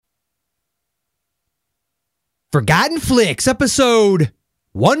Forgotten Flix, episode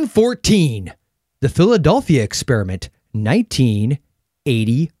 114, The Philadelphia Experiment,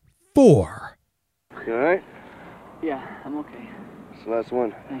 1984. You all right? Yeah, I'm okay. It's the last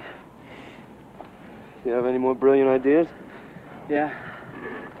one. Thanks. You have any more brilliant ideas? Yeah.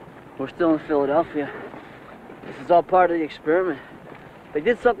 We're still in Philadelphia. This is all part of the experiment. They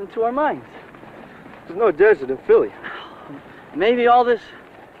did something to our minds. There's no desert in Philly. Maybe all this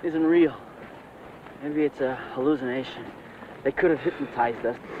isn't real. Maybe it's a hallucination. They could have hypnotized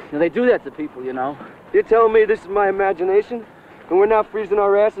us. They do that to people, You're telling me this is my imagination? And we're not freezing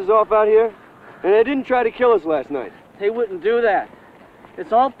our asses off out here? And they didn't try to kill us last night? They wouldn't do that.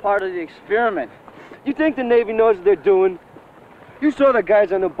 It's all part of the experiment. You think the Navy knows what they're doing? You saw the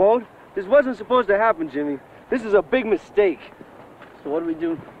guys on the boat. This wasn't supposed to happen, Jimmy. This is a big mistake. So what do we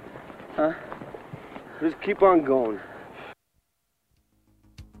do? Huh? Just keep on going.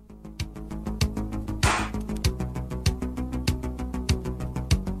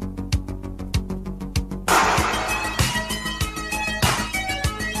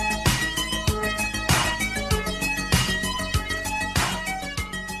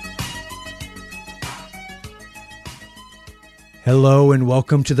 Hello and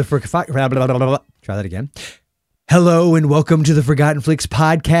welcome to the Try that again. Hello and welcome to the Forgotten Flix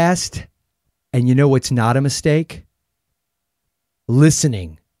podcast. And you know what's not a mistake?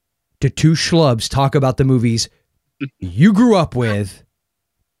 Listening to two schlubs talk about the movies you grew up with.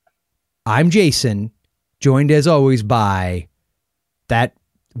 I'm Jason, joined as always by that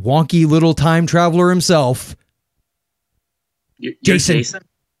wonky little time traveler himself. You're Jason.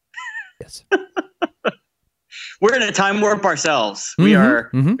 Yes. We're in a time warp ourselves. We are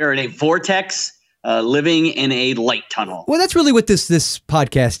we're in a vortex, living in a light tunnel. Well, that's really what this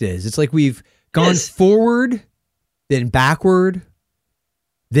podcast is. It's like we've gone forward, then backward,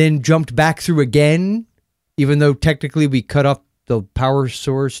 then jumped back through again, even though technically we cut off the power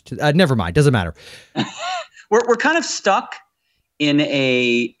source. Never mind. Doesn't matter. We're kind of stuck in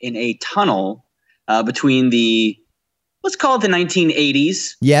a tunnel between the, let's call it the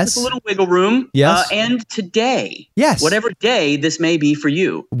 1980s. Yes. With a little wiggle room. Yes. And today. Yes. Whatever day this may be for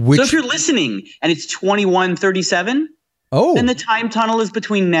you. So if you're listening and it's 2137, then the time tunnel is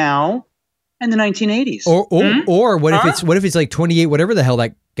between now and the 1980s. Or what if it's like 28, whatever the hell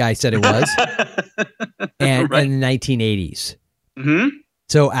that guy said it was, and the 1980s. Mm-hmm.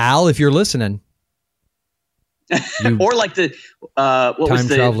 So Al, if you're listening, or like the time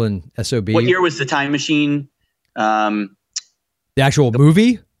traveling SOB. What year was the Time Machine? The actual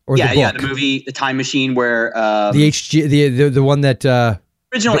movie or the book? Yeah, the movie, The Time Machine, where the one that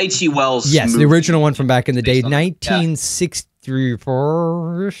original H.G. Wells. Yes, movie. the original one from back in the day,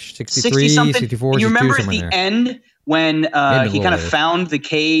 1964, 63, 64. You remember at the end when he kind of found the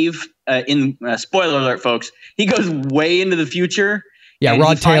cave in spoiler alert, folks. He goes way into the future. Yeah,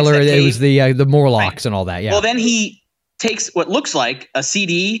 Rod Taylor. It was the Morlocks and all that. Yeah. Well, then he takes what looks like a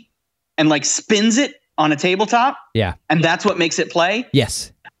CD and like spins it on a tabletop. Yeah. And that's what makes it play.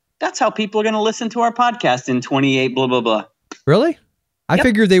 Yes. That's how people are going to listen to our podcast in 28 blah, blah, blah. Really? I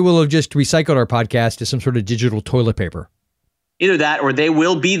figured they will have just recycled our podcast to some sort of digital toilet paper. Either that or they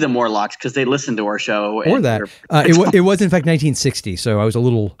will be the Morlocks because they listen to our show. Or that. It was in fact 1960, so I was a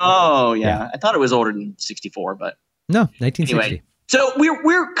little... Oh, yeah. I thought it was older than 64, but... No, 1960. Anyway, so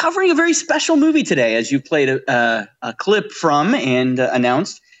we're covering a very special movie today, as you played a clip from and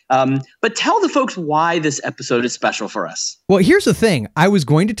announced. But tell the folks why this episode is special for us. Well, here's the thing. I was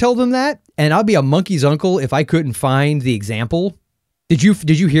going to tell them that, and I'll be a monkey's uncle if I couldn't find the example. Did you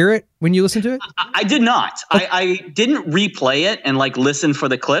hear it when you listened to it? I did not. I didn't replay it and like listen for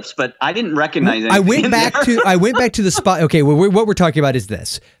the clips, but I didn't recognize it. I went back to the spot. Okay, well, what we're talking about is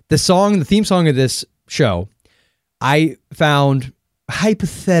this. The theme song of this show, I found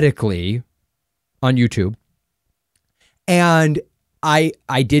hypothetically on YouTube, and I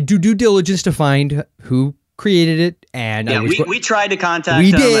did do due diligence to find who created it, and we tried to contact.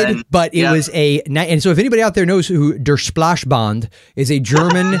 We did, but it was and so if anybody out there knows who Der Splashband is, a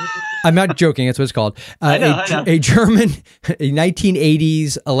German. I'm not joking. That's what it's called. I know. A German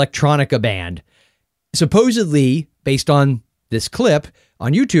 1980s electronica band, supposedly based on this clip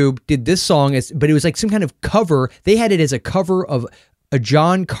on YouTube, did this song but it was like some kind of cover. They had it as a cover of a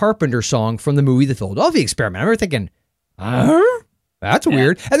John Carpenter song from the movie The Philadelphia Experiment. I remember thinking, that's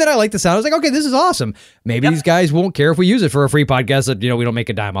weird. And then I liked the sound. I was like, okay, this is awesome. Maybe these guys won't care if we use it for a free podcast that, we don't make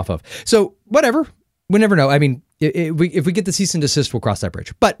a dime off of. So whatever. We never know. I mean, if we get the cease and desist, we'll cross that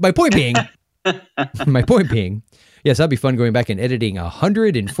bridge. But my point being, yes, that'd be fun going back and editing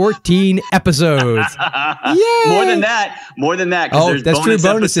 114 episodes. Yay! More than that. Oh, that's true.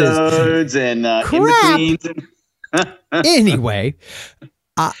 Bonuses episodes and in-betweens. Anyway,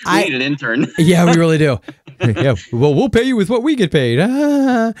 We need an intern. Yeah, we really do. Yeah, well, we'll pay you with what we get paid.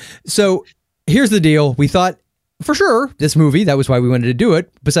 So here's the deal. We thought for sure this movie, that was why we wanted to do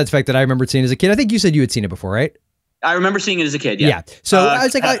it. Besides the fact that I remembered seeing it as a kid. I think you said you had seen it before, right? I remember seeing it as a kid. Yeah. So I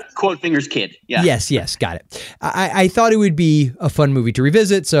was like, quote fingers kid. Yeah. Yes, got it. I thought it would be a fun movie to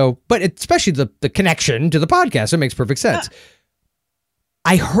revisit. So, but especially the connection to the podcast, it makes perfect sense. Yeah.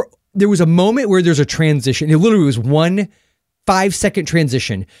 I heard there was a moment where there's a transition. It literally was 1 5-second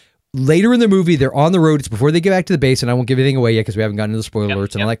transition. Later in the movie, they're on the road. It's before they get back to the base, and I won't give anything away yet because we haven't gotten into the spoiler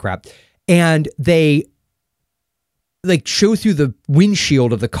alerts and all that crap. And they like show through the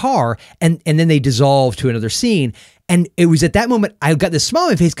windshield of the car, and then they dissolve to another scene. And it was at that moment I got this smile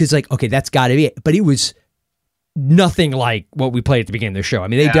on my face because like, okay, that's got to be it. But it was nothing like what we played at the beginning of the show. I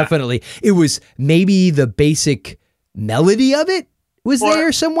mean, they definitely, it was maybe the basic melody of it was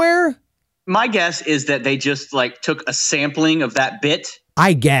there somewhere. My guess is that they just like took a sampling of that bit.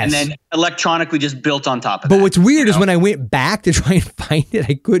 I guess. And then electronically just built on top of it. But what's weird is when I went back to try and find it,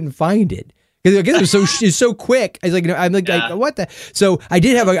 I couldn't find it. Because I guess it's so quick. I was like, I'm like, what the? So I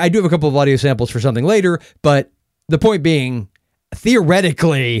do have a couple of audio samples for something later. But the point being,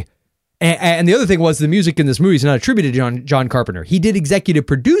 theoretically, and the other thing was the music in this movie is not attributed to John Carpenter. He did executive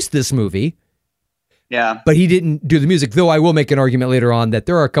produce this movie. Yeah. But he didn't do the music, though I will make an argument later on that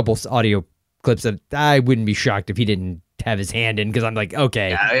there are a couple audio clips that I wouldn't be shocked if he didn't have his hand in, because I'm like,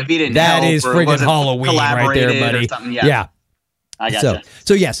 okay, if he didn't that is friggin' Halloween right there, buddy. Yeah. I gotcha.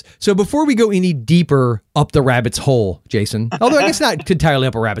 So yes. So before we go any deeper up the rabbit's hole, Jason, although I guess not entirely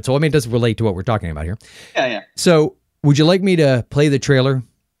up a rabbit's hole, I mean, it does relate to what we're talking about here. Yeah. So would you like me to play the trailer?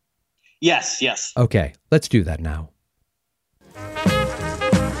 Yes. Okay, let's do that now.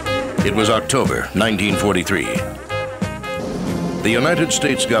 It was October 1943. The United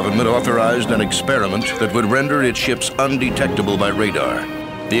States government authorized an experiment that would render its ships undetectable by radar.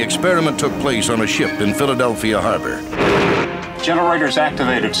 The experiment took place on a ship in Philadelphia Harbor. Generators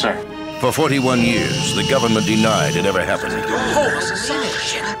activated, sir. For 41 years, the government denied it ever happened.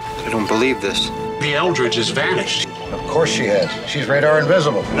 I don't believe this. The Eldridge has vanished. Of course she has. She's radar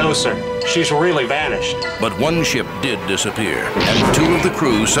invisible. No, sir. She's really vanished. But one ship did disappear, and 2 of the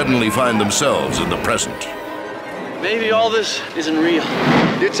crew suddenly find themselves in the present. Maybe all this isn't real.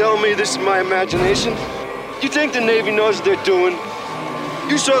 You're telling me this is my imagination? You think the Navy knows what they're doing?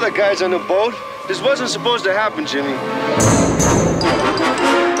 You saw the guys on the boat. This wasn't supposed to happen, Jimmy.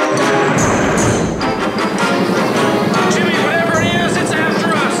 Jimmy, whatever it is, it's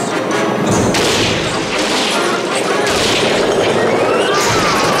after us!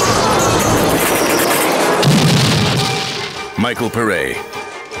 Michael Pere.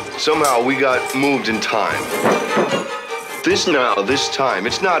 Somehow we got moved in time. This time,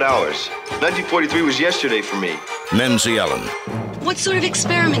 it's not ours. 1943 was yesterday for me. Nancy Allen. What sort of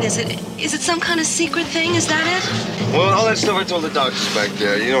experiment is it? Is it some kind of secret thing? Is that it? Well, all that stuff I told the doctors back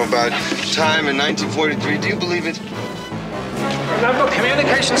there, about time in 1943. Do you believe it? Remember,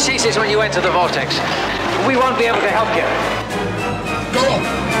 communication ceases when you enter the vortex. We won't be able to help you. Go!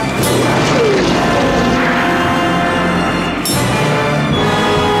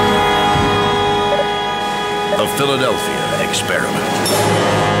 A Philadelphia experiment.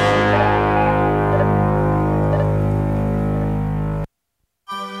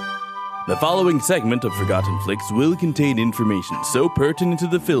 The following segment of Forgotten Flix will contain information so pertinent to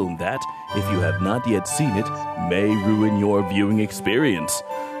the film that, if you have not yet seen it, may ruin your viewing experience.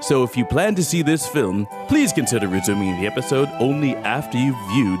 So if you plan to see this film, please consider resuming the episode only after you've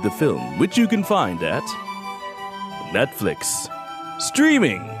viewed the film, which you can find at Netflix.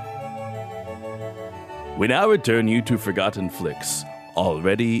 Streaming! We now return you to Forgotten Flix,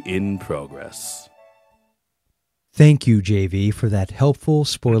 already in progress. Thank you, JV, for that helpful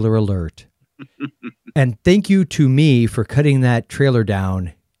spoiler alert. And thank you to me for cutting that trailer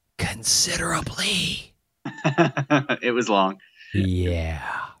down considerably. It was long. Yeah.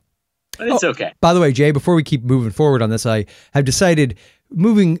 But it's okay. By the way, Jay, before we keep moving forward on this, I have decided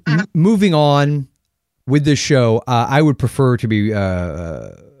moving on with this show, I would prefer to be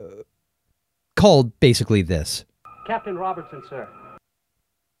called basically this. Captain Robertson, sir.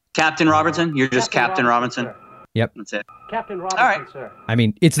 Captain Robertson? You're just Captain Robinson? Sir. Yep. That's it. Captain Robertson, all right. Sir. I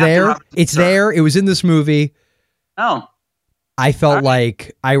mean, it's Captain there. Robinson, it's sir. there. It was in this movie. Oh. I felt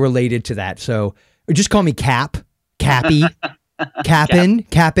like I related to that. So just call me Cap. Cappy.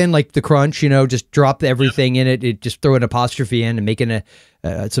 Cappin, like the Crunch, just drop everything in it. It just throw an apostrophe in and making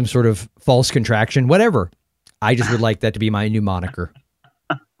some sort of false contraction, whatever. I just would like that to be my new moniker.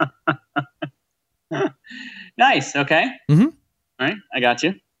 Nice. Okay. Mm-hmm. All right. I got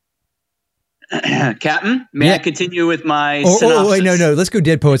you. Captain, may I continue with my synopsis? Oh, wait, no. Let's go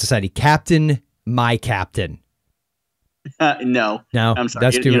Dead Poet Society. Captain, my captain. No. I'm sorry.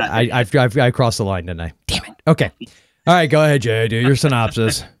 That's too. I crossed the line, didn't I? Damn it. Okay. All right, go ahead, Jay. Do your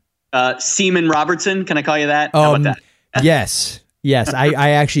synopsis. Seaman Robertson. Can I call you that? How about that? Yes.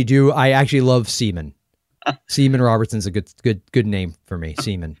 I actually do. I actually love Seaman. Seaman Robertson's a good name for me.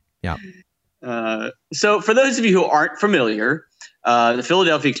 Seaman. Yeah. So for those of you who aren't familiar, the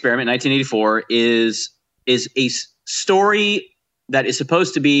Philadelphia Experiment, 1984, is a story that is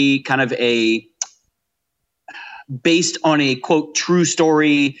supposed to be kind of based on a quote true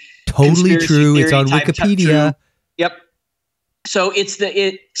story. Totally true. It's on Wikipedia. Yep. So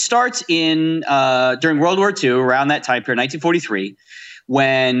it starts in during World War II, around that time period, 1943,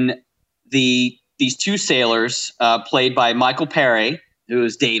 when these two sailors, played by Michael Paré, who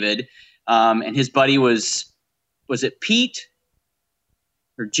is David, and his buddy was it Pete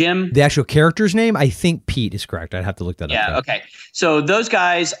or Jim? The actual character's name, I think Pete is correct. I'd have to look that up. Yeah. Okay. So those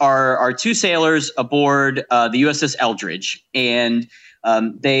guys are two sailors aboard the USS Eldridge, and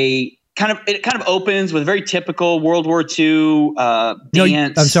it kind of opens with a very typical World War II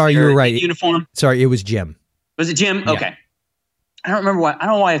dance. I'm sorry, you were right. Uniform. Sorry, it was Jim. Was it Jim? Yeah. Okay. I don't remember why. I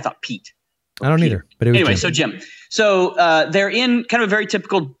don't know why I thought Pete. I don't either. But it was anyway. Jim. So Jim. So they're in kind of a very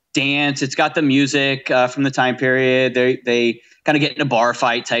typical dance. It's got the music from the time period. They kind of get in a bar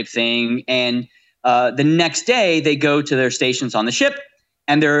fight type thing, and the next day they go to their stations on the ship,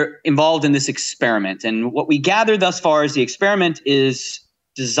 and they're involved in this experiment. And what we gather thus far is the experiment is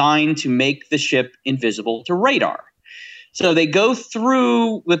designed to make the ship invisible to radar. So they go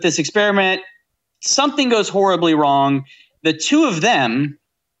through with this experiment. Something goes horribly wrong. The two of them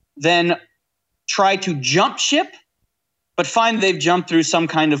then try to jump ship, but find they've jumped through some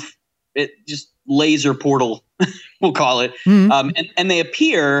kind of just laser portal, we'll call it. Mm-hmm. And they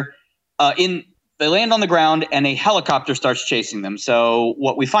appear they land on the ground, and a helicopter starts chasing them. So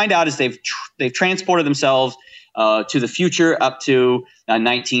what we find out is they've transported themselves to the future up to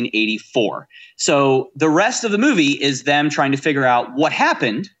 1984. So the rest of the movie is them trying to figure out what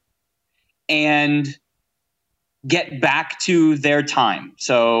happened and get back to their time.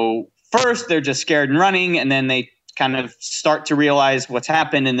 So first they're just scared and running, and then they kind of start to realize what's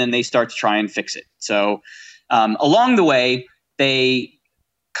happened, and then they start to try and fix it. So along the way, they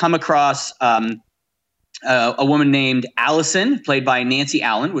come across a woman named Allison, played by Nancy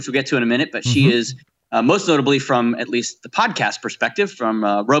Allen, which we'll get to in a minute, but she is most notably from at least the podcast perspective from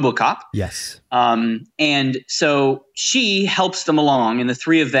RoboCop. Yes. And so she helps them along, and the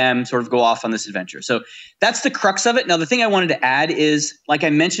three of them sort of go off on this adventure. So that's the crux of it. Now, the thing I wanted to add is, like I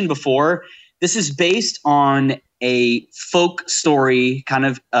mentioned before, this is based on a folk story, kind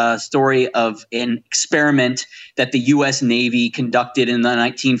of a story of an experiment that the U.S. Navy conducted in the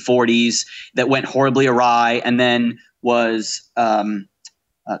 1940s that went horribly awry and then was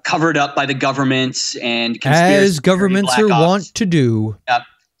covered up by the governments and conspiracy. As governments are wont to do. Yep.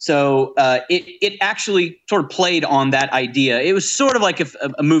 So it actually sort of played on that idea. It was sort of like if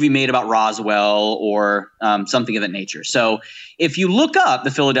a movie made about Roswell or something of that nature. So if you look up the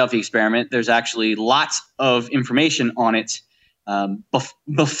Philadelphia Experiment, there's actually lots of information on it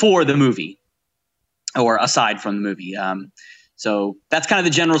before the movie or aside from the movie. So that's kind of the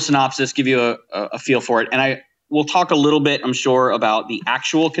general synopsis, give you a feel for it. And we'll talk a little bit, I'm sure, about the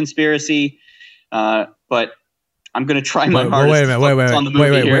actual conspiracy, but I'm going to try my hardest to focus on the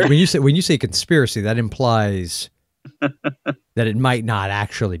movie here. When you say conspiracy, that implies that it might not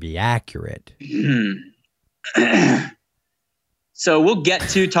actually be accurate. So we'll get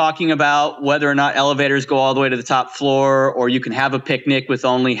to talking about whether or not elevators go all the way to the top floor, or you can have a picnic with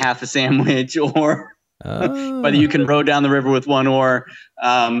only half a sandwich, or whether you can row down the river with one oar.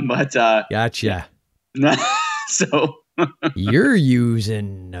 Gotcha. So you're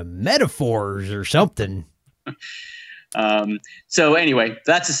using metaphors or something. So anyway,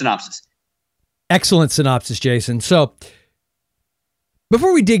 that's a synopsis. Excellent synopsis, Jason. So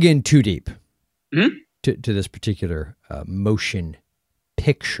before we dig in too deep to this particular motion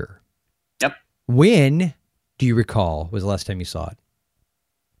picture, yep. When do you recall was the last time you saw it?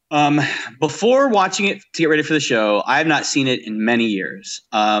 Before watching it to get ready for the show, I have not seen it in many years.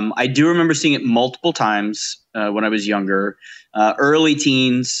 I do remember seeing it multiple times when I was younger, early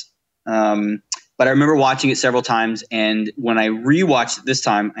teens. But I remember watching it several times, and when I rewatched it this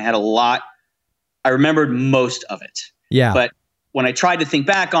time, I remembered most of it. Yeah. But when I tried to think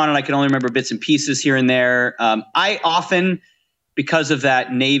back on it, I could only remember bits and pieces here and there. I often, because of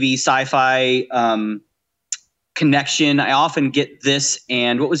that Navy sci-fi connection, I often get this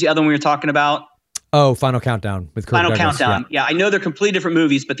and what was the other one we were talking about? Oh, Final Countdown with Kirk Final Douglas. Countdown. Yeah, I know they're completely different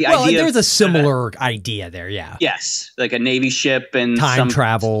movies, but the Well, idea there's a similar idea there. Yeah. Yes, like a Navy ship and Time some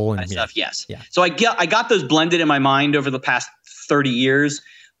travel and stuff. Yes. Yeah. So I got those blended in my mind over the past 30 years,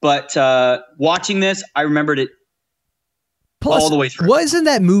 but watching this, I remembered it all the way through. Wasn't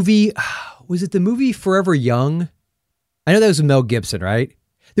that movie? Was it the movie Forever Young? I know that was Mel Gibson, right?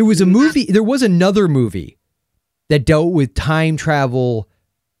 There was a movie. There was another movie that dealt with time travel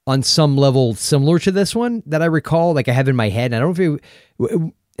on some level similar to this one that I recall, like I have in my head. And I don't know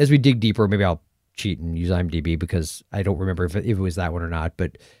if as we dig deeper, maybe I'll cheat and use IMDb because I don't remember if it was that one or not.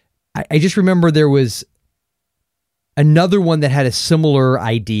 But I just remember there was another one that had a similar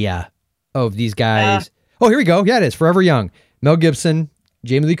idea of these guys. Oh, here we go. Yeah, it is Forever Young. Mel Gibson,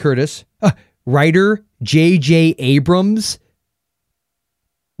 Jamie Lee Curtis, writer J.J. Abrams,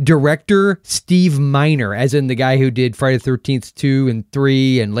 director Steve Miner, as in the guy who did Friday the 13th 2 and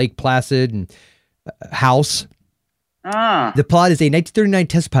 3 and Lake Placid and House. The plot is a 1939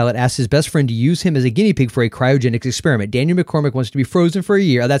 test pilot asks his best friend to use him as a guinea pig for a cryogenics experiment. Daniel McCormick wants to be frozen for a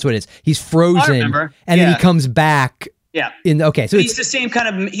year. Oh, that's what it is. He's frozen, and then he comes back. Yeah. So he's the same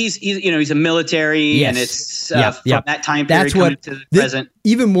kind of. He's a military, and it's from that time period. That's what to the present.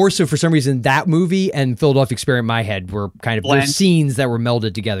 Even more so for some reason, that movie and Philadelphia Experiment in my head were kind of those scenes that were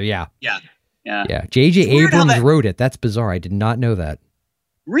melded together. Yeah. J.J. Abrams wrote it. That's bizarre. I did not know that.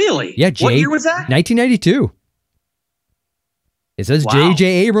 Really? Yeah. What year was that? 1992. It says J.J.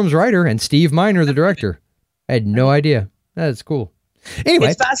 Abrams writer and Steve Miner the director. I had no idea. That's cool. Anyway,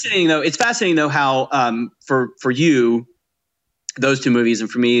 it's fascinating though how for you those two movies,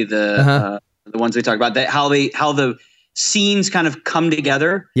 and for me the ones we talked about, that how the scenes kind of come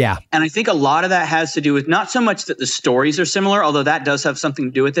together. Yeah. And I think a lot of that has to do with not so much that the stories are similar, although that does have something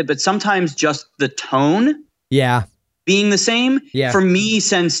to do with it, but sometimes just the tone being the same for me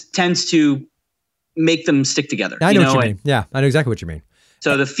tends to make them stick together. I know what you mean. Yeah, I know exactly what you mean.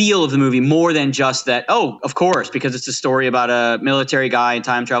 So the feel of the movie, more than just that, oh, of course, because it's a story about a military guy and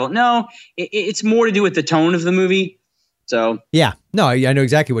time travel. No, it's more to do with the tone of the movie. So yeah, no, I know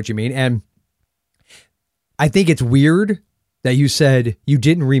exactly what you mean. And I think it's weird that you said you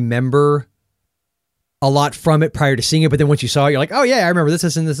didn't remember a lot from it prior to seeing it, but then once you saw it, you're like, oh yeah, I remember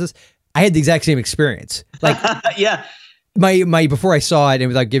this, and this. I had the exact same experience. Like, yeah, my before I saw it, and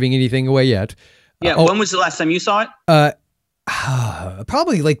without giving anything away yet. Yeah, when was the last time you saw it?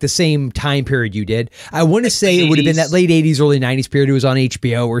 Probably like the same time period you did. I want to say it would have been that late 80s, early 90s period. It was on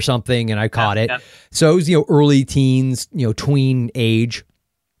HBO or something, and I caught it. Yeah. So it was, early teens, tween age.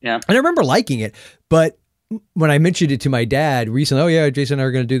 Yeah. And I remember liking it. But when I mentioned it to my dad recently, oh yeah, Jason and I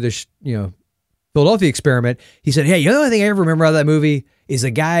are going to do this, Philadelphia Experiment. He said, hey, the only thing I ever remember out of that movie is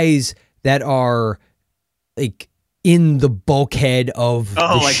the guys that are like in the bulkhead of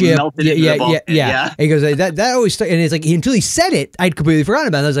the ship. Yeah. And he goes, that always, and it's like, until he said it, I'd completely forgotten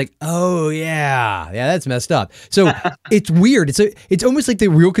about it. I was like, oh yeah, that's messed up. So it's weird. It's almost like the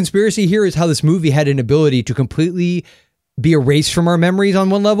real conspiracy here is how this movie had an ability to completely be erased from our memories on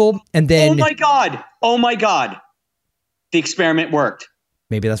one level. And then, oh my God. The experiment worked.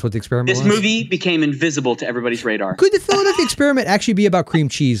 Maybe that's what the experiment was. This movie became invisible to everybody's radar. Could the Philadelphia Experiment actually be about cream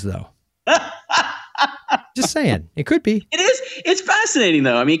cheese though? Just saying, it could be. It is. It's fascinating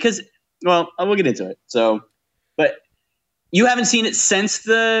though. I mean, because we'll get into it. So, but you haven't seen it since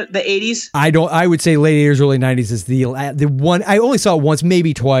the 80s? I would say late 80s, early 90s is the one. I only saw it once,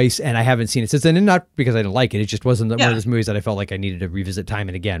 maybe twice, and I haven't seen it since then. And not because I didn't like it. It just wasn't one of those movies that I felt like I needed to revisit time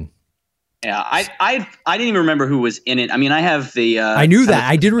and again. Yeah, I didn't even remember who was in it. I mean, I have the. I knew that.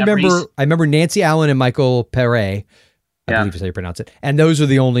 I did remember. Memories. I remember Nancy Allen and Michael Pere. I believe is how you pronounce it. And those are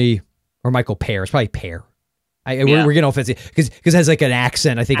the only, or Michael Pear. It's probably Pear. We're getting offensive because it has like an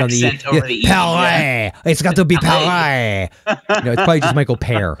accent. I think on the Pere. It's got to be Pere. It's probably just Michael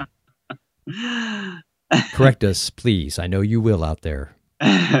Pear. Correct us, please. I know you will out there.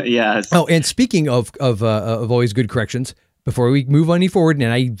 Yes. Oh, and speaking of always good corrections. Before we move any forward,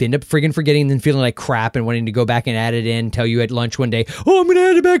 and I end up friggin' forgetting and then feeling like crap and wanting to go back and add it in, tell you at lunch one day, oh, I'm going to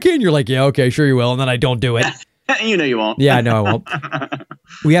add it back in. You're like, yeah, okay, sure you will. And then I don't do it. You know you won't. Yeah, I know I won't.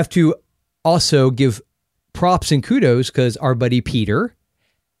 We have to also give props and kudos because our buddy Peter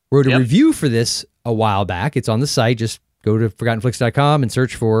wrote a review for this a while back. It's on the site. Just go to ForgottenFlix.com and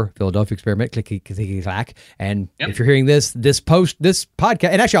search for Philadelphia Experiment, click. And if you're hearing this podcast,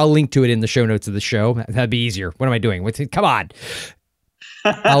 and actually I'll link to it in the show notes of the show. That'd be easier. What am I doing? Come on.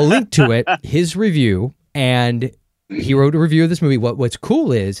 I'll link to it, his review, and he wrote a review of this movie. What's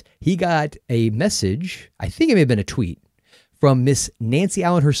cool is he got a message, I think it may have been a tweet, from Miss Nancy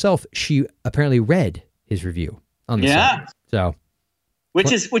Allen herself. She apparently read his review on the site. So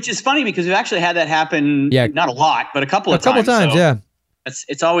Which is funny because we've actually had that happen. Yeah. Not a lot, but a couple of times. So yeah.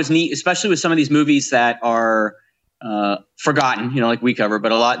 It's always neat, especially with some of these movies that are forgotten, like we cover,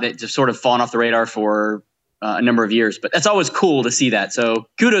 but a lot that just sort of fallen off the radar for a number of years. But that's always cool to see that. So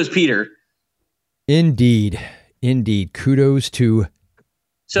kudos, Peter. Indeed. Kudos to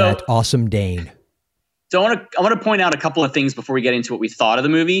that awesome Dane. So I want to point out a couple of things before we get into what we thought of the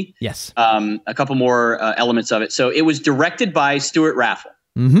movie. Yes. A couple more elements of it. So it was directed by Stuart Raffle,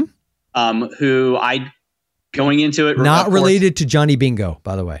 who going into it. Not related to Johnny Bingo,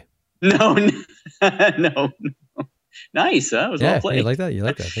 by the way. No. Nice. That was well played. You like that?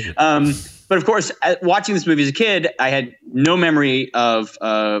 Thank you. But of course, watching this movie as a kid, I had no memory of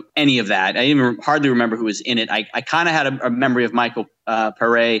any of that. I even hardly remember who was in it. I kind of had a memory of Michael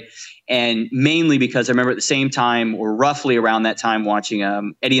Pare, and mainly because I remember at the same time, or roughly around that time, watching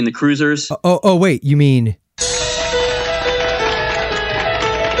Eddie and the Cruisers. Oh, wait. You mean...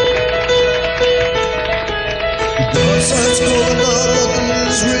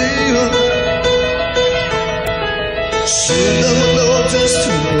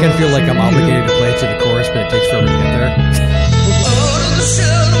 I kind of feel like I'm obligated to play it to the chorus, but it takes forever to get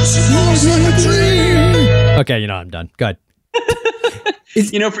there. Okay, I'm done. Go ahead.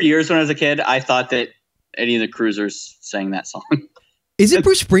 For years when I was a kid, I thought that Eddie and the Cruisers sang that song. Is it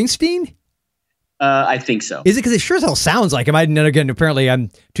Bruce Springsteen? I think so. Is it? Because it sure as hell sounds like him. Apparently I'm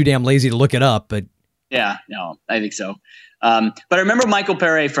too damn lazy to look it up, but... Yeah, no, I think so. But I remember Michael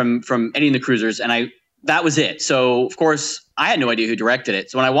Pare from Eddie and the Cruisers, and that was it. So, of course, I had no idea who directed it.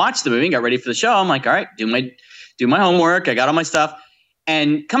 So when I watched the movie and got ready for the show, I'm like, all right, do my homework. I got all my stuff.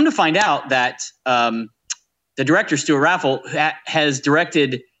 And come to find out that the director, Stuart Raffle, has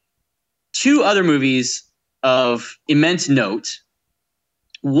directed 2 other movies of immense note.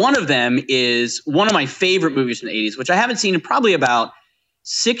 One of them is one of my favorite movies from the 80s, which I haven't seen in probably about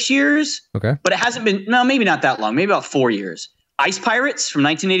 6 years. Okay. But it hasn't been, maybe not that long, maybe about 4 years. Ice Pirates from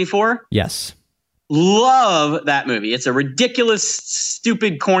 1984. Yes. Love that movie. It's a ridiculous,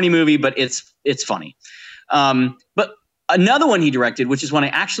 stupid, corny movie, but it's funny. But another one he directed, which is one I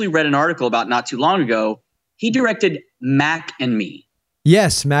actually read an article about not too long ago, he directed Mac and Me.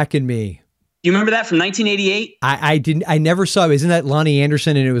 Yes, Mac and Me. Do you remember that from 1988? I didn't. I never saw it. Isn't that Lonnie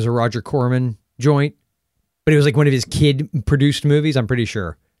Anderson and it was a Roger Corman joint? But it was like one of his kid-produced movies, I'm pretty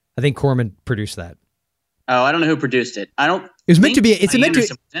sure. I think Corman produced that. Oh, I don't know who produced it. It was meant to be. It's meant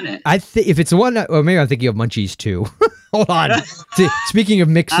to. In it. If it's the one, or maybe I'm thinking of Munchies too. Hold on. Speaking of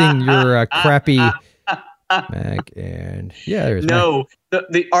mixing your crappy Mac and there's no.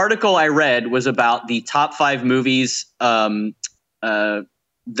 The article I read was about the top 5 movies that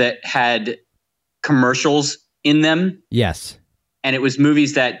had commercials in them. Yes, and it was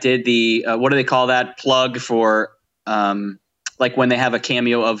movies that did the what do they call that plug for? Like when they have a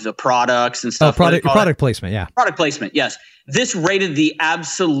cameo of the products and stuff. Product placement, yeah. Product placement, yes. This rated the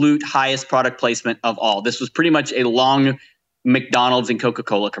absolute highest product placement of all. This was pretty much a long McDonald's and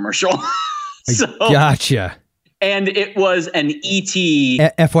Coca-Cola commercial. Gotcha. And it was an E.T.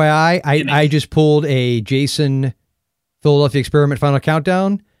 FYI, I just pulled a Jason Philadelphia Experiment Final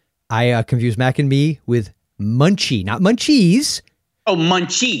Countdown. I confused Mac and Me with Munchie, not Munchies. Oh,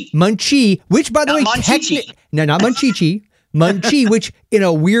 Munchie. Munchie, which by the way, no, not Munchichi. Munchie, which in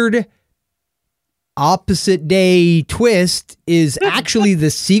a weird opposite day twist is actually the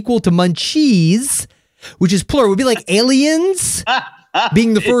sequel to Munchies, which is plural. It would be like Aliens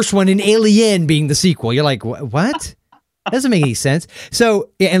being the first one and Alien being the sequel. You're like, what? That doesn't make any sense. So,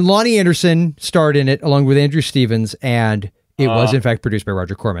 and Lonnie Anderson starred in it along with Andrew Stevens, and it was in fact produced by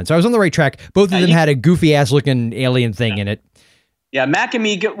Roger Corman. So I was on the right track. Both of them had a goofy ass looking alien thing in it. Yeah, Mac and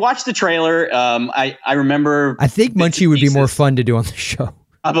Me, watch the trailer. I remember. I think Munchie would be more fun to do on the show.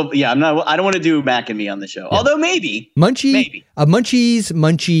 I don't want to do Mac and Me on the show. Yeah. Although maybe. Munchie, a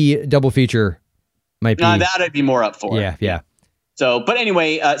Munchie double feature might be. No, that I'd be more up for. Yeah. So, but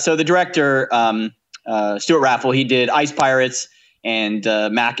anyway, so the director, Stuart Raffle, he did Ice Pirates and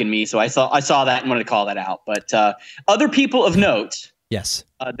Mac and Me. So I saw that and wanted to call that out. But other people of note, yes,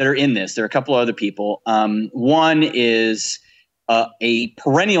 that are in this. There are a couple of other people. One is. A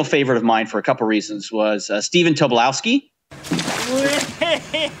perennial favorite of mine for a couple reasons was Stephen Tobolowsky.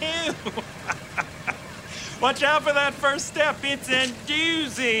 Watch out for that first step. It's a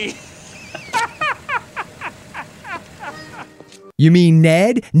doozy. You mean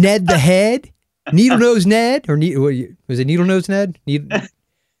Ned? Ned the Head? Needle Nose Ned? Or was it Needle Nose Ned?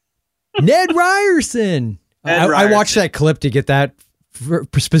 Ned Ryerson. I watched that clip to get that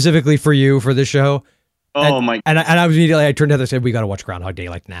specifically for you for this show. Oh my! And I was immediately, I turned to her and said, "We got to watch Groundhog Day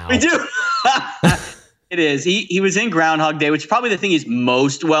like now." We do. It is. He was in Groundhog Day, which is probably the thing he's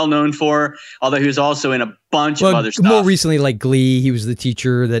most well known for, although he was also in a bunch of other stuff. More recently, like Glee, he was the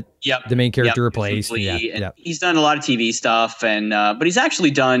teacher that the main character replaced. replaced. He's done a lot of TV stuff, and but he's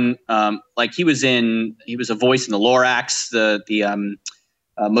actually done like he was a voice in the Lorax, the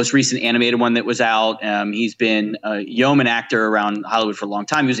most recent animated one that was out. He's been a yeoman actor around Hollywood for a long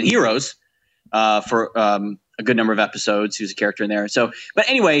time. He was in Heroes for a good number of episodes. He was a character in there. So, but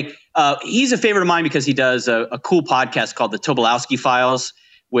anyway, he's a favorite of mine because he does a cool podcast called the Tobolowsky Files,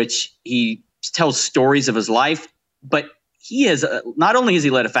 which he tells stories of his life. But he is not only has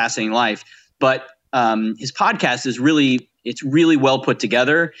he led a fascinating life, but his podcast is really well put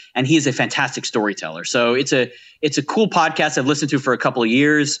together, and he is a fantastic storyteller. So it's a cool podcast I've listened to for a couple of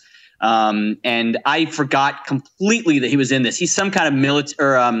years. And I forgot completely that he was in this. He's some kind of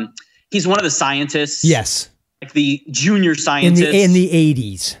military, he's one of the scientists. Yes. Like the junior scientist. In the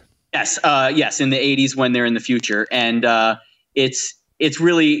 80s. Yes. Yes. In the 80s when they're in the future. And it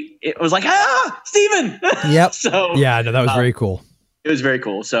was like, Steven. Yep. So yeah, no, that was very cool. It was very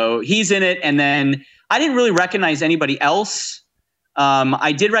cool. So he's in it. And then I didn't really recognize anybody else.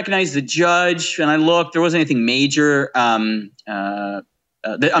 I did recognize the judge, and I looked. There wasn't anything major. I'm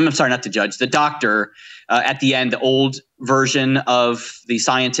sorry, not the judge. The doctor at the end, the old version of the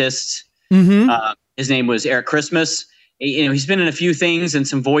scientist. Mm-hmm. His name was Eric Christmas. He's been in a few things and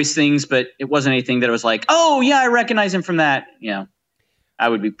some voice things, but it wasn't anything that was like, oh yeah, I recognize him from that. I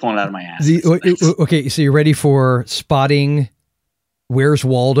would be pulling it out of my ass. Okay, so you're ready for spotting Where's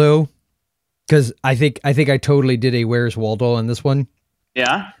Waldo? Because I think I totally did a Where's Waldo on this one.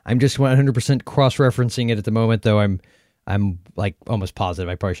 Yeah. I'm just 100% cross-referencing it at the moment, though. I'm like almost positive.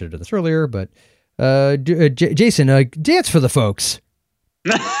 I probably should have done this earlier, but Jason, dance for the folks.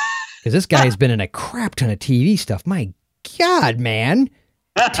 Because this guy has been in a crap ton of TV stuff. My God, man.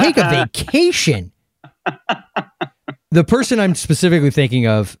 Take a vacation. The person I'm specifically thinking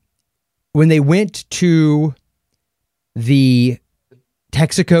of, when they went to the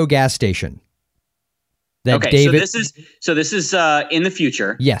Texaco gas station. David, so this is in the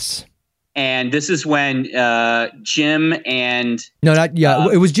future. Yes. And this is when Jim and... No, not... Yeah,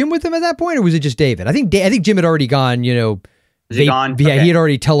 it was Jim with him at that point, or was it just David? I think Jim had already gone, Was he gone? Yeah, Okay. he had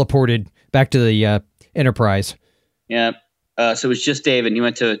already teleported back to the Enterprise. Yeah. So it was just David, and he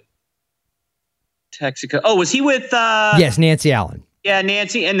went to Texaco. Oh, was he with... Yes, Nancy Allen. Yeah,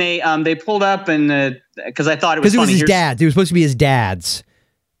 Nancy, and they pulled up, and because I thought it was funny. Because it was his dad. It was supposed to be his dad's.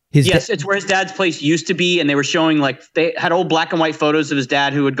 It's where his dad's place used to be, and they were showing, like, they had old black and white photos of his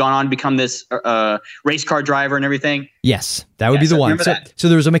dad who had gone on to become this race car driver and everything. Yes, that would be the one. So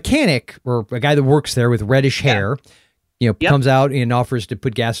there was a mechanic or a guy that works there with reddish hair, comes out and offers to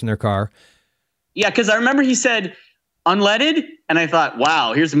put gas in their car. Yeah, because I remember he said unleaded, and I thought,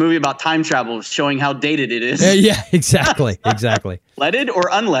 wow, here's a movie about time travel showing how dated it is. Yeah, exactly. Leaded or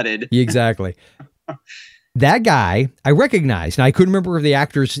unleaded? Exactly. That guy, I recognized. Now, I couldn't remember the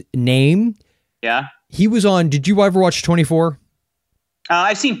actor's name. Yeah. He was on, did you ever watch 24?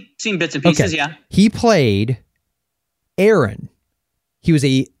 I've seen bits and pieces, okay. Yeah. He played Aaron. He was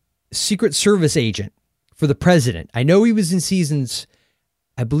a Secret Service agent for the president. I know he was in seasons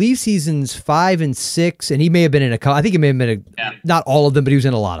 5 and 6, and he may have been in I think he may have been not all of them, but he was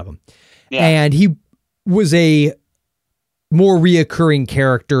in a lot of them. Yeah. And he was a more reoccurring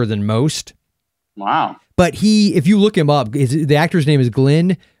character than most. Wow. But if you look him up, the actor's name is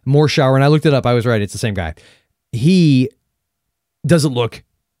Glenn Morshower, and I looked it up. I was right. It's the same guy. He doesn't look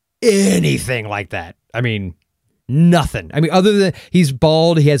anything like that. I mean, nothing. I mean, other than he's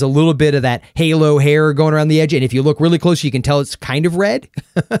bald, he has a little bit of that halo hair going around the edge, and if you look really close, you can tell it's kind of red.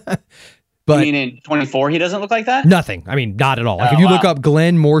 But you mean in 24, he doesn't look like that? Nothing. I mean, not at all. Like if you look up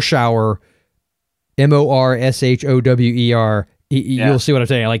Glenn Morshower, Morshower, you'll see what I'm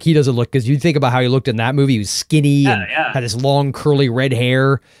saying. Like, he doesn't look, because you think about how he looked in that movie. He was skinny and had this long, curly red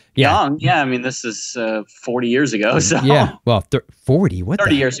hair. Yeah. Young. Yeah. I mean, this is 40 years ago. So yeah. Well, 40. What?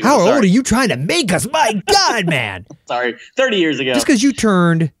 30 years ago. How old are you trying to make us? My God, man. Sorry. 30 years ago. Just because you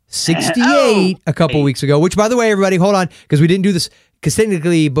turned 68 a couple weeks ago, which, by the way, everybody, hold on, because we didn't do this, because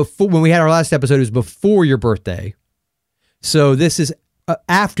technically, before, when we had our last episode, it was before your birthday. So this is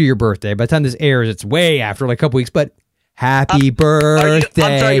after your birthday. By the time this airs, it's way after, like a couple weeks, but happy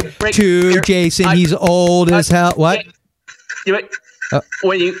birthday to Jason. He's old as hell. What?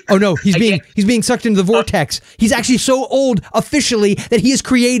 No, he's being sucked into the vortex. He's actually so old officially that he has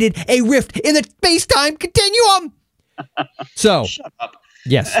created a rift in the space-time continuum. So, shut up.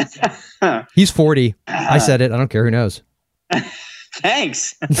 Yes, he's 40. I said it. I don't care. Who knows?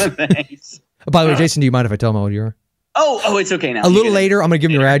 Thanks. Thanks. By the way, Jason, do you mind if I tell him how old you are? Oh, it's okay now. A little later, I'm going to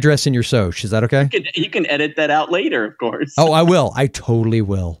give them your address and your Soch. Is that okay? You can edit that out later, of course. Oh, I will. I totally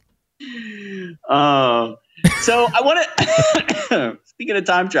will. So I want to, speaking of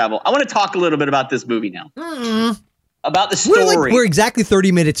time travel, I want to talk a little bit about this movie now. About the story. We're exactly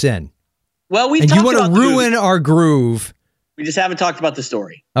 30 minutes in. Well, and you want to ruin our groove. We just haven't talked about the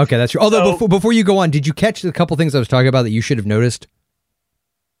story. Okay, that's true. Although before you go on, did you catch a couple things I was talking about that you should have noticed?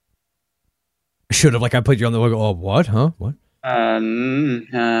 Should have, like I put you on the logo. Oh, what? Huh? What? I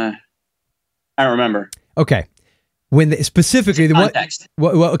don't remember. Okay. Specifically the context.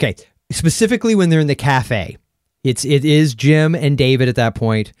 Well, okay. Specifically when they're in the cafe. It is Jim and David at that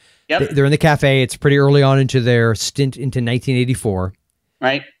point. Yep. They're in the cafe. It's pretty early on into their stint into 1984.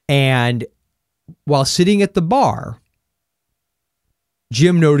 Right. And while sitting at the bar,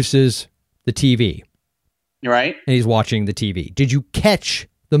 Jim notices the TV. Right. And he's watching the TV. Did you catch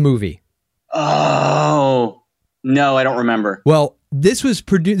the movie? Oh, no, I don't remember. Well, this was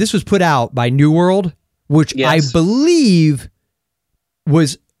put out by New World, which I believe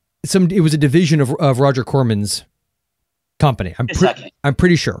was it was a division of Roger Corman's company. I'm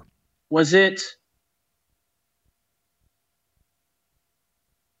pretty sure. Was it?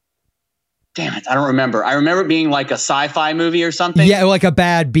 Damn it, I don't remember. I remember it being like a sci-fi movie or something. Yeah, like a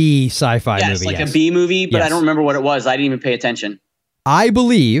bad B sci-fi movie. Yes, like a B movie, but I don't remember what it was. I didn't even pay attention. I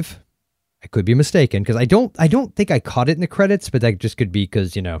believe, I could be mistaken, because I don't think I caught it in the credits, but that just could be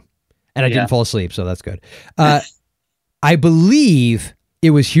because, and I didn't fall asleep, so that's good. I believe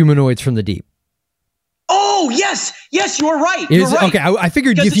it was Humanoids from the Deep. Oh, yes, you were right. You're right. Okay, I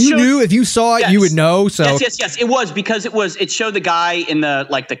figured if you saw it, you would know. So yes, it was because it showed the guy in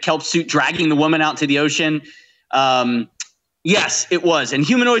the kelp suit dragging the woman out to the ocean. Yes, it was. And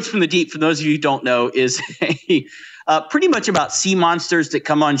Humanoids from the Deep, for those of you who don't know, is pretty much about sea monsters that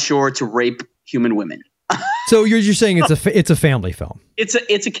come on shore to rape human women. So you're saying it's a family film? It's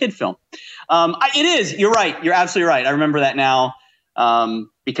a kid film. It is. You're right. You're absolutely right. I remember that now.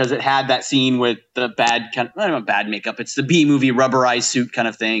 Because it had that scene with the bad I don't know, bad makeup. It's the B movie rubberized suit kind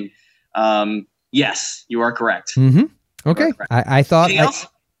of thing. Yes, you are correct. Mm-hmm. Okay. I thought.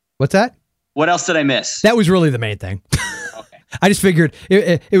 What's that? What else did I miss? That was really the main thing. Okay. I just figured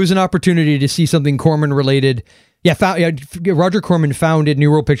it was an opportunity to see something Corman related. Yeah. Roger Corman founded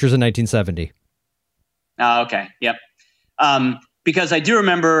New World Pictures in 1970. Okay. Yep. Because I do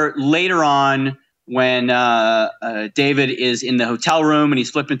remember later on, when David is in the hotel room and he's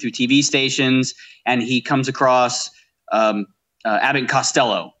flipping through TV stations and he comes across Abbott and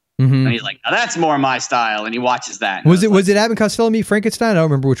Costello. Mm-hmm. And he's like, oh, that's more my style. And he watches that. Was it Abbott and Costello meet Frankenstein? I don't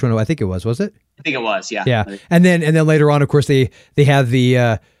remember which one. I think it was it? I think it was, yeah. Yeah. And then later on, of course, they have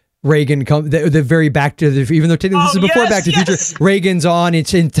the Reagan come the very Back to the, even though technically this is before Back to the Future, Reagan's on,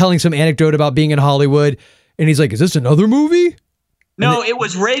 it's telling some anecdote about being in Hollywood. And he's like, is this another movie? No, it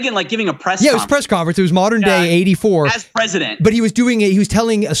was Reagan giving a press conference. Yeah, it was a press conference. It was modern day 84. As president. But he was doing it. He was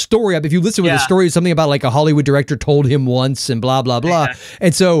telling a story. If you listen to the story, it's something about like a Hollywood director told him once and blah, blah, blah. Yeah.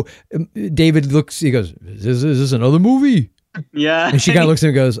 And so David looks, he goes, is this another movie? Yeah. And she kind of looks at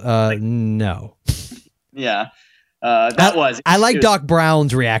him and goes, no. Yeah. I like Doc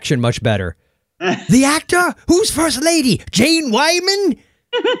Brown's reaction much better. The actor? Who's first lady? Jane Wyman?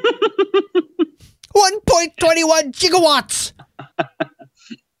 1.21 gigawatts.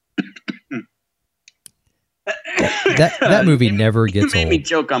 that movie never gets old. You made me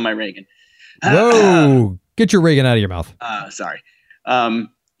joke on my Reagan. Whoa! Get your Reagan out of your mouth. Sorry.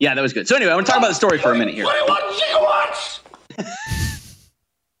 Yeah, that was good. So anyway, I want to talk about the story for a minute here. 21 gigawatts!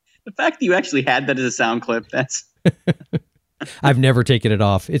 The fact that you actually had that as a sound clip, that's... I've never taken it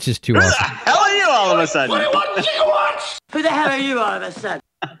off. It's just too awesome. Who the hell are you all of a sudden? 21 gigawatts! Who the hell are you all of a sudden?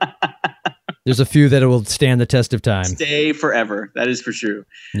 There's a few that will stand the test of time. Stay forever. That is for sure.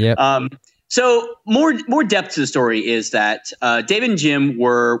 Yep. So more depth to the story is that David and Jim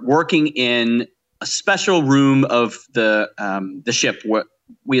were working in a special room of the ship, what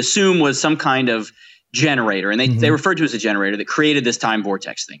we assume was some kind of generator, and they referred to it as a generator that created this time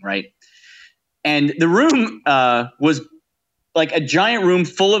vortex thing, right? And the room was like a giant room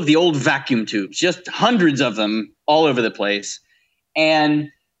full of the old vacuum tubes, just hundreds of them all over the place. And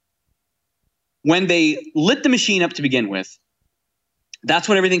when they lit the machine up to begin with, that's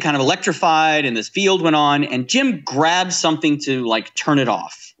when everything kind of electrified and this field went on, and Jim grabbed something to like turn it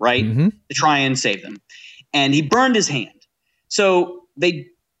off, right? To try and save them. And he burned his hand. So they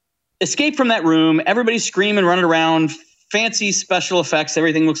escape from that room. Everybody's screaming, running around, fancy special effects.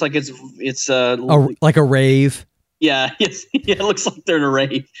 Everything looks like it's like a rave. Yeah, yes, yeah, it looks like they're in a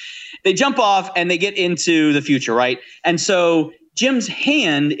rave. They jump off and they get into the future, right? And so Jim's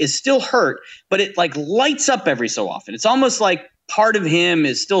hand is still hurt, but it like lights up every so often. It's almost like part of him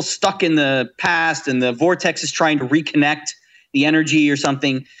is still stuck in the past and the vortex is trying to reconnect the energy or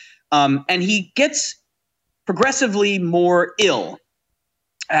something. And he gets progressively more ill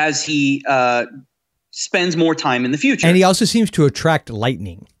as he spends more time in the future. And he also seems to attract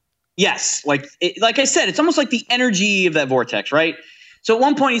lightning. Yes. Like I said, it's almost like the energy of that vortex, right? So at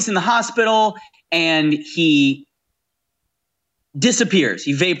one point he's in the hospital and he disappears.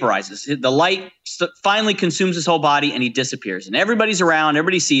 He vaporizes. The light finally consumes his whole body and he disappears. And everybody's around.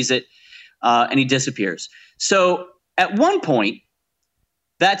 Everybody sees it. And he disappears. So at one point,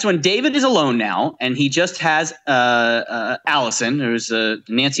 that's when David is alone now. And he just has Allison, who's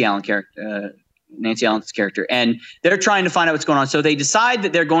Nancy Allen's character. And they're trying to find out what's going on. So they decide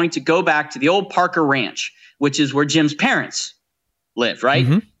that they're going to go back to the old Parker Ranch, which is where Jim's parents live, right?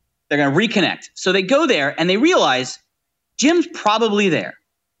 Mm-hmm. They're going to reconnect. So they go there and they realize Jim's probably there,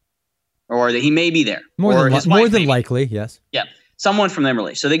 or that he may be there. More than likely, yes. Yeah, someone from them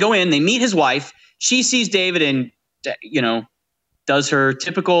really. So they go in, they meet his wife. She sees David and, does her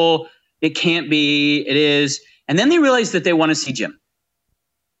typical, it can't be, it is. And then they realize that they want to see Jim.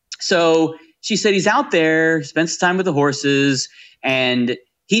 So she said he's out there, he spends time with the horses, and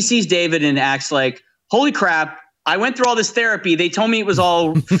he sees David and acts like, holy crap, I went through all this therapy. They told me it was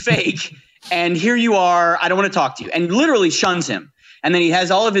all fake. And here you are. I don't want to talk to you. And literally shuns him. And then he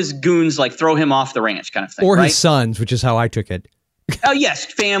has all of his goons like throw him off the ranch kind of thing. Or right? his sons, which is how I took it. Oh, yes.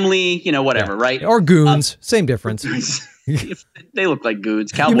 Family, whatever, right? Or goons. Same difference. They look like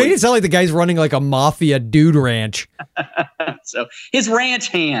goons. Cowboys. You made it sound like the guy's running like a mafia dude ranch. So his ranch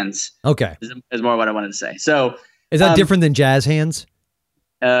hands. Okay. Is more what I wanted to say. So is that different than jazz hands?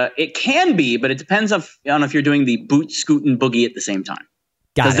 It can be, but it depends on if you're doing the boot, scoot, and boogie at the same time.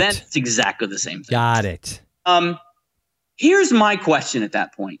 Got it. Then it's exactly the same thing. Got it. Here's my question at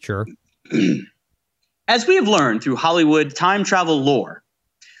that point. Sure. As we have learned through Hollywood time travel lore,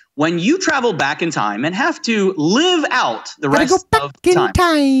 when you travel back in time and have to live out the rest of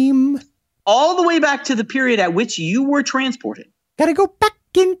time, all the way back to the period at which you were transported. Gotta go back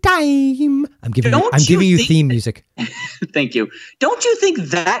in time. I'm giving you theme music. Thank you. Don't you think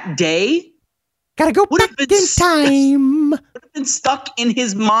that day gotta go back in time would have been stuck in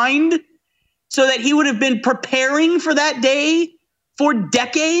his mind so that he would have been preparing for that day for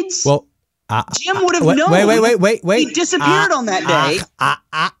decades? Well, Jim would have known. Wait. He disappeared on that day.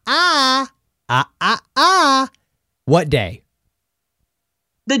 What day?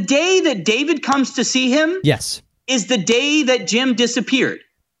 The day that David comes to see him? Yes. Is the day that Jim disappeared.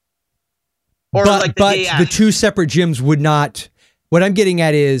 Or but the two separate Jims would not. What I'm getting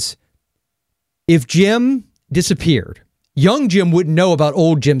at is, if Jim disappeared, young Jim wouldn't know about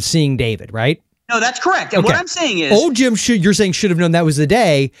old Jim seeing David, right? No, that's correct. And what I'm saying is, old Jim should have known that was the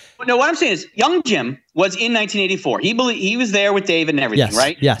day. No, what I'm saying is, young Jim was in 1984. He was there with David and everything,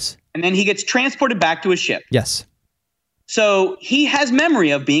 right? Yes. And then he gets transported back to his ship. Yes. So he has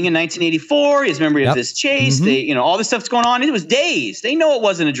memory of being in 1984. He has memory of this chase. Mm-hmm. All this stuff's going on. It was days. They know it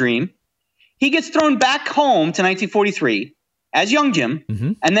wasn't a dream. He gets thrown back home to 1943 as young Jim,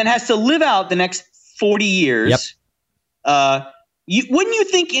 and then has to live out the next 40 years. Yep. Wouldn't you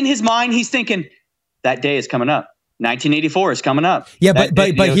think in his mind he's thinking that day is coming up? 1984 is coming up. Yeah, but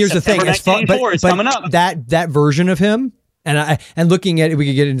here's the thing. 1984 is coming up. That version of him. And looking at it, we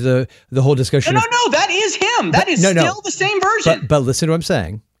could get into the whole discussion. No, that is him. That is still the same version. But listen to what I'm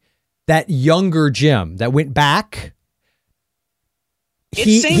saying. That younger Jim that went back,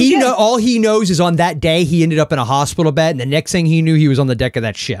 all he knows is on that day he ended up in a hospital bed, and the next thing he knew he was on the deck of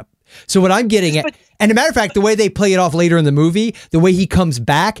that ship. So what I'm getting at, and a matter of fact, the way they play it off later in the movie, the way he comes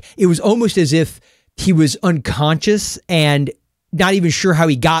back, it was almost as if he was unconscious and not even sure how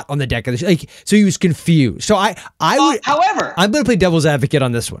he got on the deck of the ship. So he was confused. So however, I'm going to play devil's advocate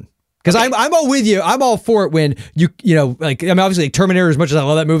on this one. Because I'm all with you. I'm all for it when obviously Terminator, as much as I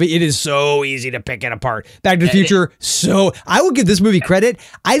love that movie, it is so easy to pick it apart. Back to the Future, so I will give this movie credit.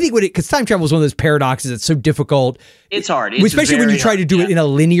 I think because time travel is one of those paradoxes that's so difficult. It's hard. Especially when you try to do it in a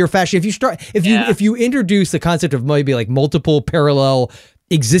linear fashion. If you introduce the concept of maybe like multiple parallel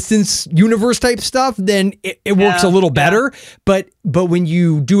existence universe type stuff, then it works a little better. But when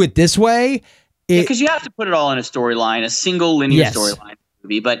you do it this way, because you have to put it all in a storyline, a single linear storyline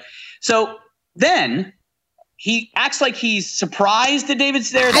movie. But so then he acts like he's surprised that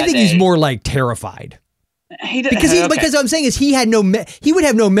David's there. I think he's more like terrified. Because I'm saying is he would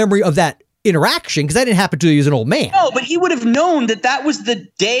have no memory of that interaction because that didn't happen to him as an old man. No, but he would have known that was the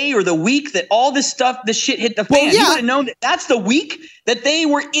day or the week that all this shit hit the fan. He would have known that that's the week that they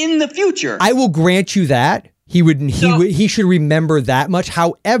were in the future. I will grant you that. He should remember that much.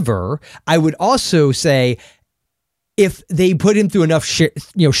 However, I would also say if they put him through enough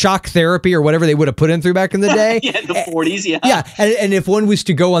shock therapy or whatever they would have put him through back in the day. Yeah, in the 40s, yeah. Yeah, and if one was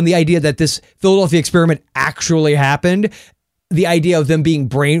to go on the idea that this Philadelphia experiment actually happened, the idea of them being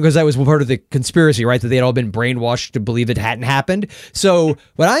because that was part of the conspiracy, right? That they had all been brainwashed to believe it hadn't happened. So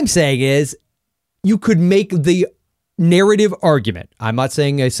what I'm saying is you could make the narrative argument. I'm not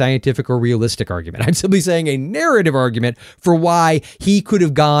saying a scientific or realistic argument. I'm simply saying a narrative argument for why he could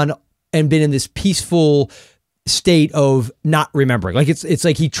have gone and been in this peaceful state of not remembering. Like it's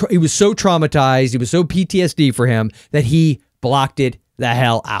like he was so traumatized, it was so PTSD for him that he blocked it the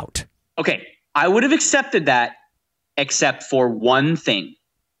hell out. Okay, I would have accepted that except for one thing.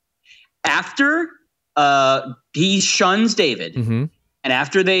 After he shuns David, and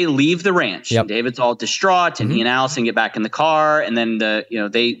after they leave the ranch, and David's all distraught, and he and Allison get back in the car, and then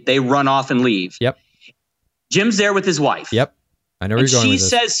they run off and leave. Yep. Jim's there with his wife. Yep. I know where you're going with this.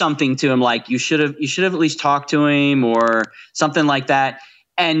 She says something to him like, you should have at least talked to him or something like that.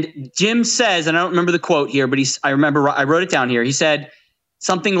 And Jim says, and I don't remember the quote here, but I wrote it down here. He said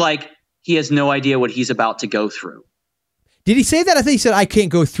something like, he has no idea what he's about to go through. Did he say that? I think he said, I can't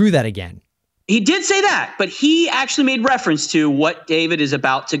go through that again. He did say that, but he actually made reference to what David is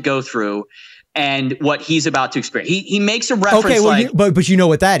about to go through and what he's about to experience. He makes a reference. Okay, well, but you know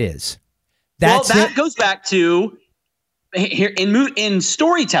what that is. That goes back to here in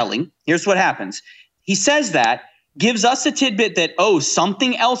storytelling. Here's what happens. He says that, gives us a tidbit that,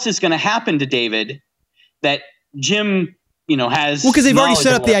 something else is going to happen to David that Jim has. Well, because they've already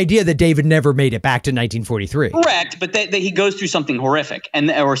set up the idea that David never made it back to 1943. Correct, but that he goes through something horrific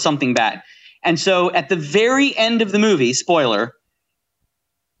or something bad. And so at the very end of the movie, spoiler,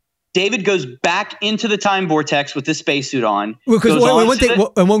 David goes back into the time vortex with the spacesuit on. Well, because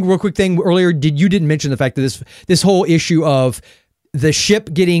one real quick thing earlier, you didn't mention the fact that this whole issue of the ship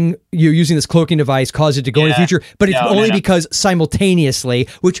using this cloaking device caused it to go in the future, but it's only because simultaneously,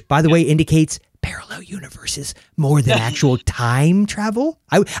 which by the way indicates parallel universes more than actual time travel.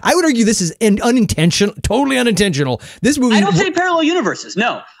 I would argue this is unintentional, totally unintentional. This movie. I don't say parallel universes.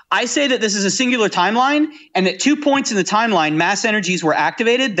 No, I say that this is a singular timeline and that 2 points in the timeline, mass energies were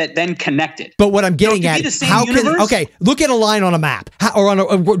activated that then connected. But what I'm getting at, look at a line on a map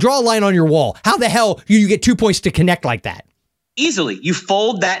or draw a line on your wall. How the hell do you get 2 points to connect like that? Easily. You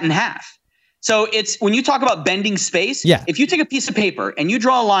fold that in half. So it's when you talk about bending space, if you take a piece of paper and you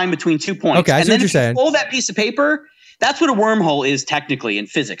draw a line between 2 points, and then if you fold that piece of paper, that's what a wormhole is technically in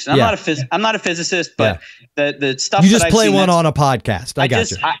physics. And I'm not a physicist, but the stuff you just play one on a podcast. I got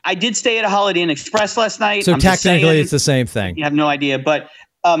you. I did stay at a Holiday Inn Express last night. So technically it's the same thing. You have no idea. But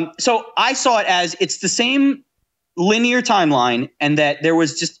so I saw it as it's the same linear timeline and that there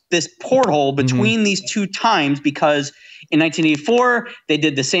was just this porthole between these two times because in 1984, they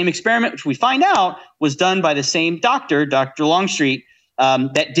did the same experiment, which we find out was done by the same doctor, Dr. Longstreet,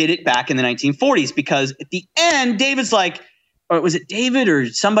 that did it back in the 1940s. Because at the end, David's like, or was it David or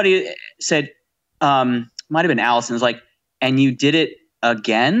somebody said, might have been Allison's like, and you did it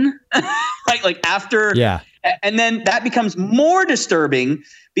again? Right? Like after. Yeah. And then that becomes more disturbing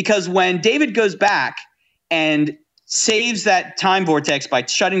because when David goes back and saves that time vortex by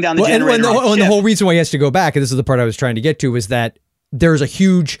shutting down the generator. And the whole reason why he has to go back, and this is the part I was trying to get to, is that there's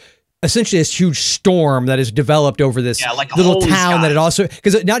essentially this huge storm that has developed over this little town that it also,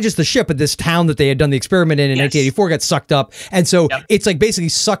 because not just the ship, but this town that they had done the experiment in 1984 got sucked up. And so it's like basically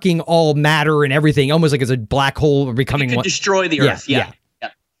sucking all matter and everything, almost like it's a black hole becoming one. Destroy the Earth. Yeah.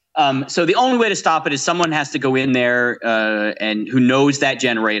 So the only way to stop it is someone has to go in there and who knows that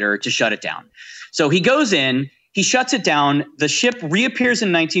generator to shut it down. So he goes in, he shuts it down. The ship reappears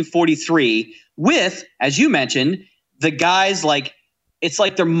in 1943 with, as you mentioned, the guys it's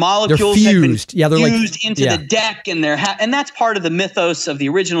like their molecules fused. Have been fused into the deck, and and that's part of the mythos of the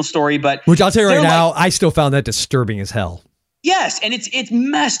original story. But which I'll tell you right now, I still found that disturbing as hell. Yes, and it's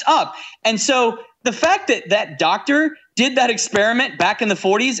messed up. And so the fact that doctor did that experiment back in the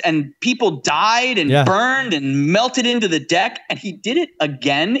 40s and people died and burned and melted into the deck, and he did it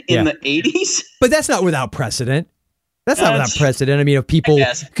again in the 80s. But that's not without precedent. That's not without precedent. I mean, of people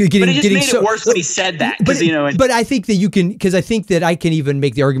getting made it worse when he said that. But I think that you can, because I think that I can even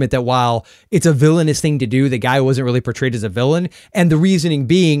make the argument that while it's a villainous thing to do, the guy wasn't really portrayed as a villain. And the reasoning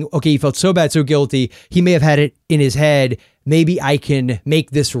being, okay, he felt so bad, so guilty. He may have had it in his head. Maybe I can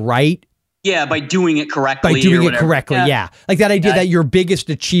make this right. Yeah, by doing it correctly. Yeah. Like that idea that your biggest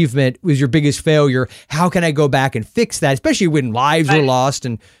achievement was your biggest failure. How can I go back and fix that? Especially when lives were lost.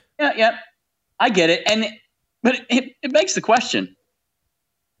 And yeah, I get it. But it begs the question,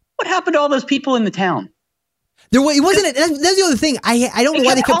 what happened to all those people in the town? It wasn't. That's the other thing. I don't know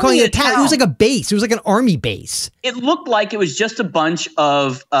why they kept calling it a town. It was like a base. It was like an army base. It looked like it was just a bunch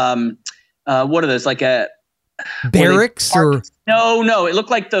of what are those? Like a barracks or no. It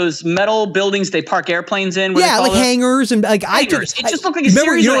looked like those metal buildings they park airplanes in. Yeah, like hangars and like hangars. It just looked like a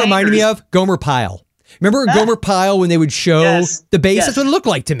remember. series You know what of it reminded me hangars. of? Gomer Pyle. Remember Gomer Pyle when they would show the base? Yes. That's what it looked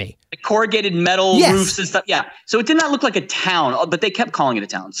like to me. The corrugated metal roofs and stuff. Yeah. So it did not look like a town, but they kept calling it a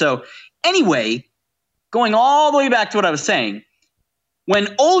town. So anyway, going all the way back to what I was saying, when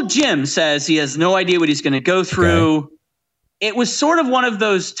old Jim says he has no idea what he's going to go through, it was sort of one of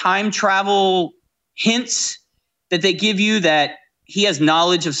those time travel hints that they give you that he has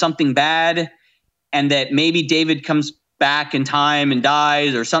knowledge of something bad and that maybe David comes back in time and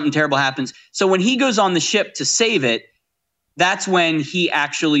dies or something terrible happens. So when he goes on the ship to save it, that's when he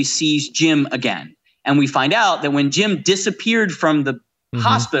actually sees Jim again. And we find out that when Jim disappeared from the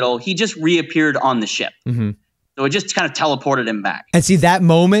hospital, he just reappeared on the ship. So it just kind of teleported him back. And see, that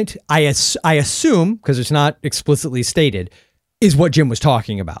moment, I assume, because it's not explicitly stated, is what Jim was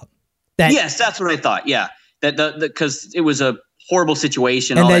talking about. Yes, that's what I thought. Yeah, that because it was a horrible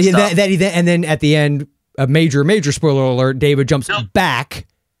situation. And all then, that stuff. and then at the end, a major spoiler alert, David jumps back.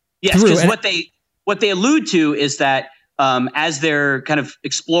 Yes, because what they allude to is that as they're kind of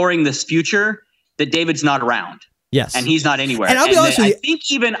exploring this future, that David's not around. Yes, and he's not anywhere. And I'll be honest with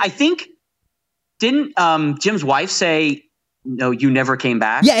you, I think didn't Jim's wife say, "No, you never came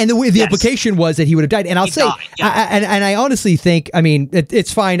back"? Yeah, and the implication was that he would have died. And I'll say, and I honestly think, I mean,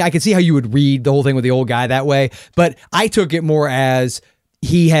 it's fine. I can see how you would read the whole thing with the old guy that way, but I took it more as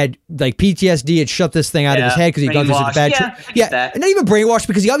he had like PTSD, had shut this thing out of his head because he'd gone through such a bad trip. And not even brainwashed,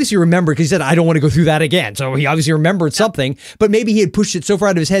 because he obviously remembered, because he said, I don't want to go through that again. So he obviously remembered something, but maybe he had pushed it so far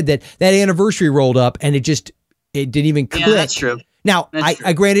out of his head that that anniversary rolled up and it didn't even click. Yeah, that's true. Now,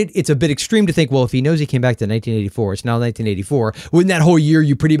 I granted, it's a bit extreme to think, well, if he knows he came back to 1984, it's now 1984. Wouldn't that whole year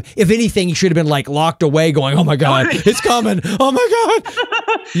if anything, he should have been like locked away going, oh my God, it's coming. Oh my God.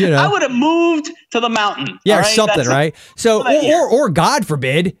 I would have moved to the mountain. Yeah, or something, right? So, or God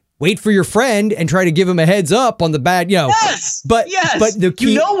forbid, wait for your friend and try to give him a heads up on the bad, Yes. But the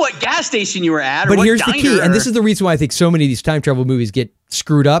key, you know what gas station you were at, but here's the key, and this is the reason why I think so many of these time travel movies get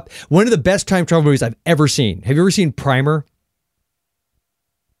screwed up. One of the best time travel movies I've ever seen. Have you ever seen Primer?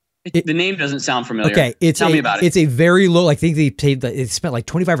 The name doesn't sound familiar. Okay, tell me about it. It's a very low. I think they spent like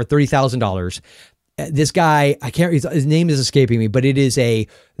 $25,000 or $30,000. This guy, his name is escaping me, but it is a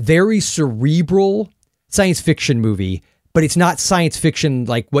very cerebral science fiction movie. But it's not science fiction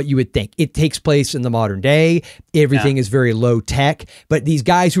like what you would think. It takes place in the modern day. Everything is very low tech. But these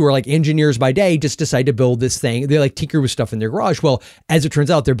guys who are like engineers by day just decide to build this thing. They like tinker with stuff in their garage. Well, as it turns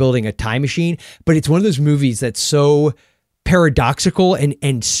out, they're building a time machine. But it's one of those movies that's so paradoxical and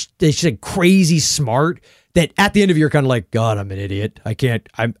it's just like crazy smart that at the end of it, you're kind of like, God, I'm an idiot. I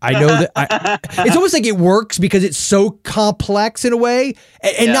know that it's almost like it works because it's so complex in a way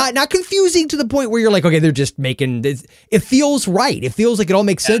and not confusing to the point where you're like, okay, they're just making this. It feels right. It feels like it all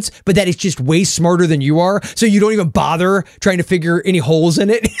makes sense, but that it's just way smarter than you are. So you don't even bother trying to figure any holes in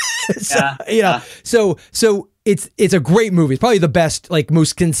it. So it's a great movie. It's probably the best, like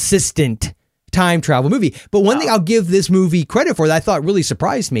most consistent time travel movie. But one thing I'll give this movie credit for that I thought really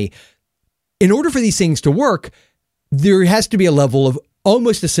surprised me, in order for these things to work, there has to be a level of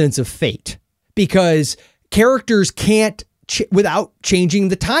almost a sense of fate, because characters can't without changing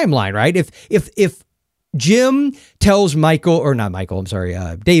the timeline, right? If Jim tells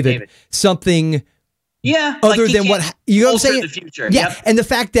David something other than what you know what I'm saying? The future. Yeah. And the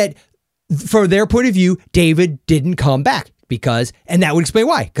fact that from their point of view, David didn't come back and that would explain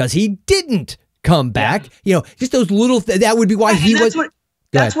why, because he didn't come back. You know, just those little, that would be why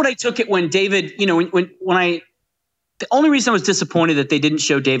That's what I took it when David, you know, the only reason I was disappointed that they didn't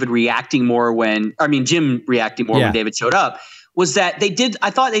show David reacting more Jim reacting more when David showed up, was that I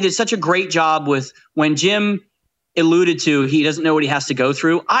thought they did such a great job with when Jim alluded to he doesn't know what he has to go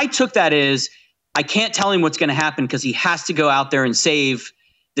through. I took that as, I can't tell him what's going to happen because he has to go out there and save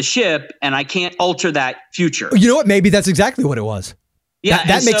the ship, and I can't alter that future. You know what? Maybe that's exactly what it was. Yeah,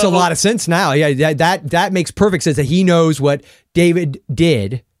 that makes a lot of sense now. Yeah, that makes perfect sense that he knows what David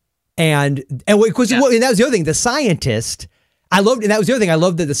did, and that was the other thing. The scientist, I loved, and that was the other thing. I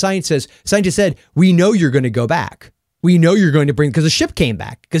loved that the scientist said, "We know you're going to go back. We know you're going to bring," because the ship came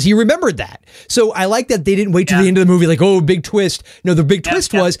back, because he remembered that. So I like that they didn't wait till the end of the movie, like, oh, big twist. No, the big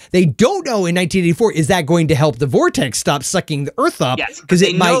twist was they don't know in 1984 is that going to help the vortex stop sucking the Earth up, because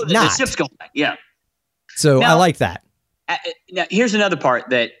it might not. The ship's going back. Yeah. So I like that. Now, here's another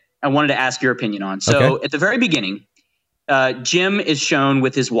part that I wanted to ask your opinion on. So at the very beginning, Jim is shown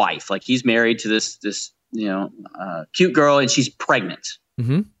with his wife, like he's married to this cute girl, and she's pregnant.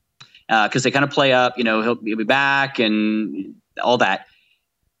 Mm-hmm. Because they kind of play up, he'll be back and all that.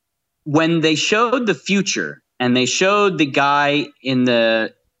 When they showed the future and they showed the guy in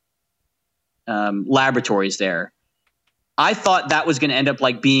the laboratories there, I thought that was going to end up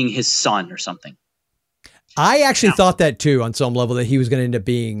like being his son or something. I actually thought that too on some level, that he was going to end up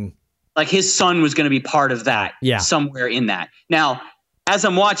being like his son was going to be part of that. Yeah. Somewhere in that. Now, as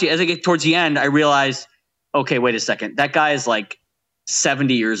I'm watching, as I get towards the end, I realize, okay, wait a second. That guy is like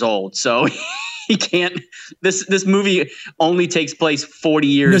 70 years old. So he can't, this movie only takes place 40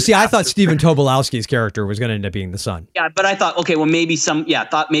 years. No, see, I thought Stephen Tobolowsky's character was going to end up being the son. Yeah, but I thought, okay, well, maybe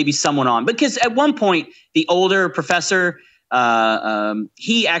someone on. Because at one point, the older professor,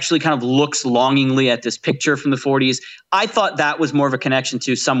 he actually kind of looks longingly at this picture from the 40s. I thought that was more of a connection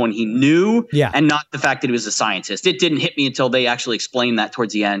to someone he knew, and not the fact that he was a scientist. It didn't hit me until they actually explained that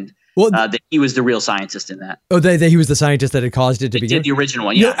towards the end. Well, that he was the real scientist in that. Oh, that he was the scientist that had caused it to begin? Did the original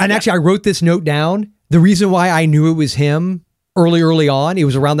one, yeah. And actually, I wrote this note down. The reason why I knew it was him early on, it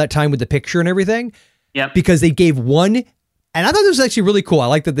was around that time with the picture and everything. Yep. Because they gave one, and I thought this was actually really cool. I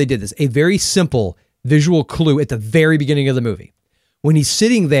like that they did this. A very simple visual clue at the very beginning of the movie. When he's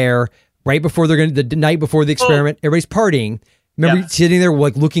sitting there right before the night before the experiment, everybody's partying. Remember sitting there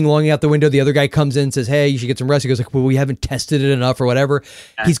like looking longing out the window. The other guy comes in and says, "Hey, you should get some rest." He goes like, "Well, we haven't tested it enough or whatever."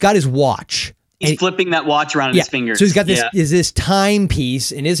 He's got his watch. He's flipping that watch around in his fingers. So he's got this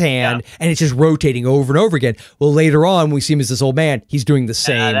timepiece in his hand, and it's just rotating over and over again. Well, later on, when we see him as this old man, he's doing the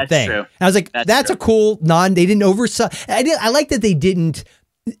same thing. True. And I was like, that's a cool they didn't oversell. I like that they didn't.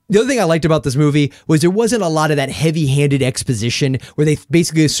 The other thing I liked about this movie was there wasn't a lot of that heavy-handed exposition where they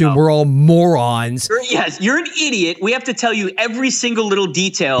basically assume we're all morons. You're an idiot. We have to tell you every single little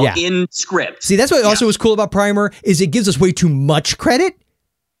detail in script. See, that's what also was cool about Primer is it gives us way too much credit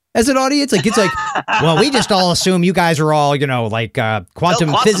as an audience. Like it's like, well, we just all assume you guys are all, like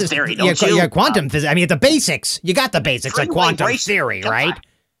quantum physics. Theory, quantum physics. I mean, the basics. You got the basics like quantum theory, right?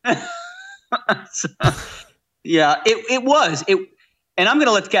 It was. And I'm going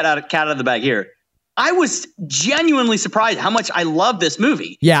to let the cat out of the bag here. I was genuinely surprised how much I love this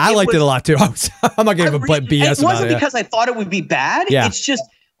movie. Yeah, I liked it a lot too. I'm not going to BS about it. It wasn't because I thought it would be bad. Yeah. It's just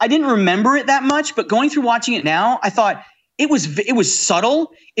I didn't remember it that much. But going through watching it now, I thought it was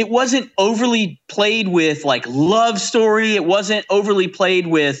subtle. It wasn't overly played with like love story. It wasn't overly played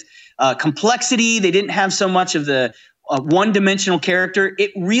with complexity. They didn't have so much of the one-dimensional character.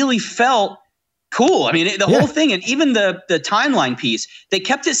 It really felt cool. I mean, the whole thing, and even the timeline piece, they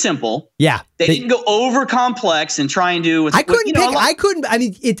kept it simple. Yeah. They didn't go over complex and try and do. I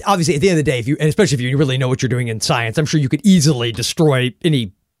mean, it obviously at the end of the day, especially if you really know what you're doing in science, I'm sure you could easily destroy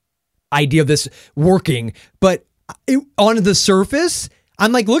any idea of this working. But on the surface,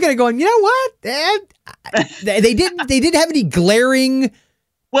 I'm like looking at it going, you know what? They didn't have any glaring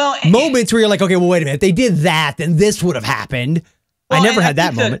moments where you're like, okay, well, wait a minute. If they did that, then this would have happened. I never had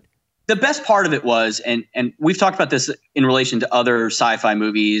that moment. The best part of it was, and we've talked about this in relation to other sci-fi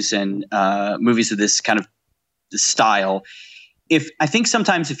movies and movies of this kind of style. I think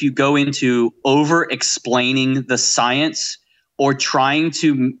sometimes if you go into over-explaining the science or trying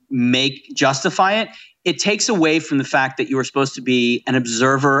to justify it, it takes away from the fact that you are supposed to be an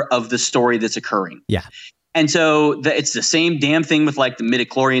observer of the story that's occurring. Yeah. And so it's the same damn thing with like the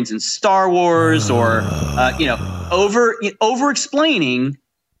midichlorians in Star Wars or, over-explaining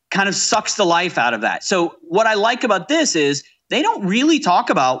kind of sucks the life out of that. So what I like about this is they don't really talk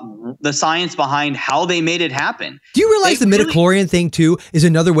about the science behind how they made it happen. Do you realize the midichlorian thing too is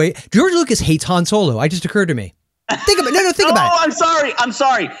another way? George Lucas hates Han Solo. It just occurred to me. Think about it. Think about it. I'm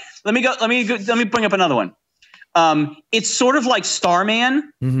sorry. Let me bring up another one. It's sort of like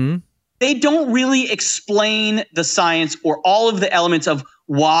Starman. Mm-hmm. They don't really explain the science or all of the elements of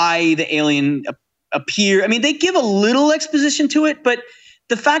why the alien appear. I mean, they give a little exposition to it, but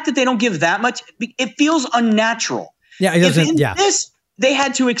the fact that they don't give that much, it feels unnatural. Yeah, it doesn't. This, they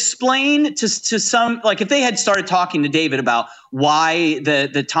had to explain to some, like if they had started talking to David about why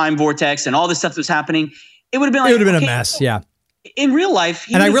the time vortex and all this stuff that was happening, it would have been like, a mess. Yeah. In real life,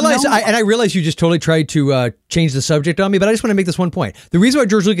 I realize you just totally tried to change the subject on me, but I just want to make this one point. The reason why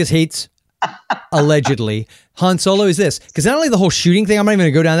George Lucas hates allegedly Han Solo is this, because not only the whole shooting thing, I'm not even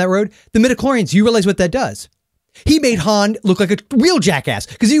going to go down that road. The midichlorians, you realize what that does. He made Han look like a real jackass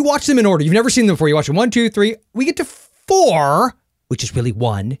because you watch them in order. You've never seen them before. You watch them 1, 2, 3. We get to 4, which is really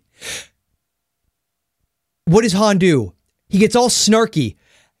 1. What does Han do? He gets all snarky.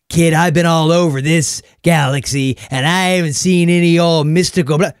 Kid, I've been all over this galaxy and I haven't seen any all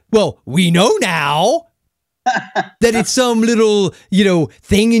mystical. Well, we know now. that it's some little,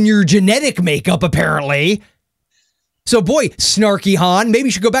 thing in your genetic makeup, apparently. So, boy, snarky Han, maybe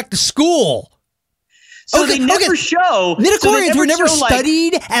you should go back to school. So they never show. Midichlorians were never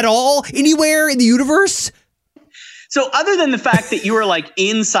studied at all anywhere in the universe? So other than the fact that you were like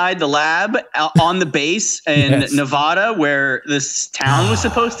inside the lab on the base in Nevada where this town was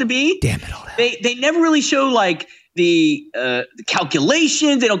supposed to be, damn it all. They never really show like the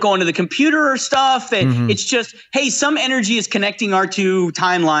calculations. They don't go into the computer or stuff. It's just, hey, some energy is connecting our two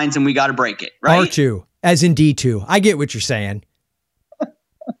timelines and we got to break it, right? R2, as in D2. I get what you're saying.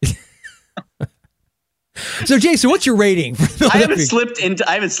 So, Jason, what's your rating? I haven't slipped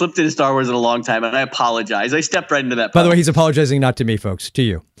into Star Wars in a long time, and I apologize. I stepped right into that. By the way, he's apologizing not to me, folks, to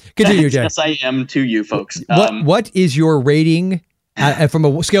you. Continue, Jay. Yes, I am to you, folks. What is your rating from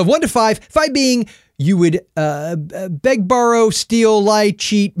a scale of 1 to 5? 5 being you would beg, borrow, steal, lie,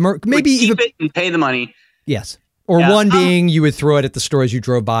 cheat, maybe even keep it and pay the money. Yes, or 1 being you would throw it at the store as you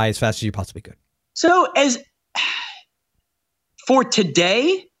drove by as fast as you possibly could. So, as for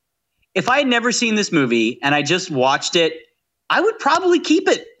today, if I had never seen this movie and I just watched it, I would probably keep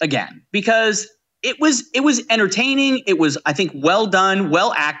it again because it was entertaining. It was, I think, well done,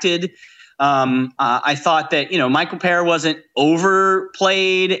 well acted. I thought that, Michael Paré wasn't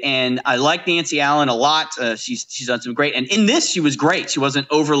overplayed, and I like Nancy Allen a lot. She's done some great, and in this she was great. She wasn't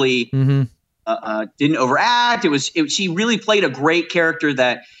overly didn't overact. She really played a great character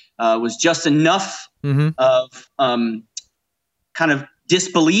that was just enough of kind of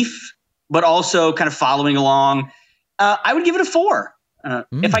disbelief, but also kind of following along. I would give it a 4.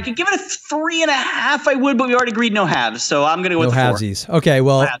 If I could give it a 3.5, I would, but we already agreed no halves. So I'm going to go with no halvesies. 4. Okay,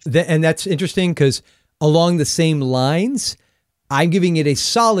 well, and that's interesting because along the same lines, I'm giving it a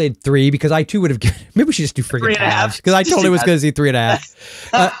solid 3 because I too would have given, maybe we should just do friggin' halves because I totally was going to say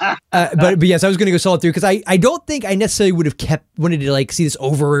 3.5. But yes, I was going to go solid 3 because I don't think I necessarily would have wanted to like see this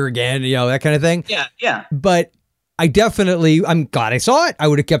over again, that kind of thing. Yeah. But I'm glad I saw it. I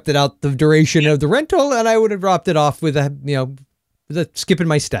would have kept it out the duration of the rental, and I would have dropped it off with a skip in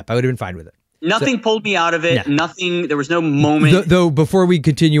my step. I would have been fine with it. Nothing pulled me out of it. Yeah. Nothing. There was no moment. Though, before we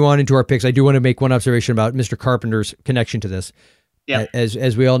continue on into our picks, I do want to make one observation about Mr. Carpenter's connection to this. Yeah.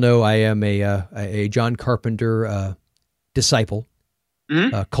 As we all know, I am a John Carpenter disciple,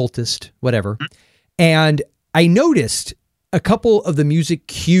 cultist, whatever, and I noticed a couple of the music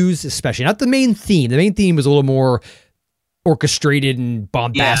cues, especially not the main theme. The main theme was a little more orchestrated and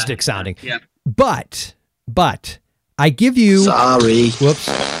bombastic sounding. Yeah. But I give you sorry. Whoops.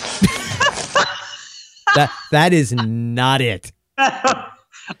 that is not it. I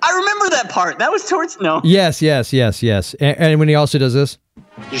remember that part. That was towards no. Yes. And when he also does this,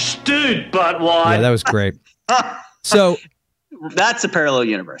 you stupid buttwad. Yeah, that was great. So that's a parallel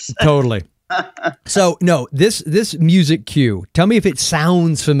universe. Totally. So no, this music cue. Tell me if it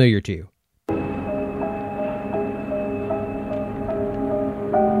sounds familiar to you.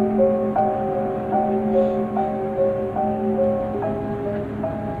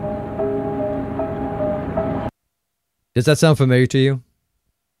 Does that sound familiar to you?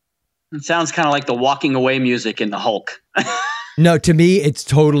 It sounds kind of like the walking away music in the Hulk. No, to me, it's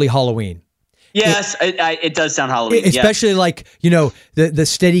totally Halloween. Yes, it does sound Halloween. Especially like, the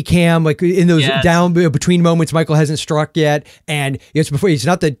steady cam, like in those down between moments Michael hasn't struck yet. And it's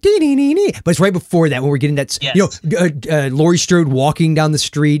not the dee-dee-dee-dee, but it's right before that when we're getting that, Laurie Strode walking down the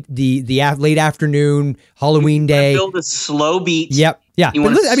street, the late afternoon, Halloween day. Build a slow beat. Yep. Yeah.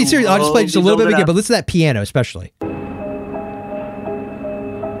 But seriously, I'll just play just a little bit again, but listen to that piano, especially.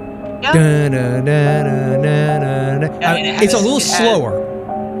 It's a little slower.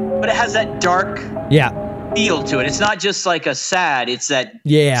 But it has that dark feel to it. It's not just like a sad, it's that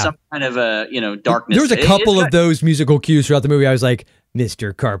some kind of a, darkness. There's a couple of those musical cues throughout the movie. I was like,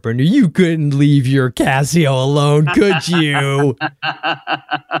 Mr. Carpenter, you couldn't leave your Casio alone, could you?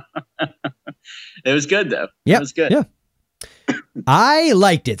 It was good, though. Yeah. It was good. Yeah. I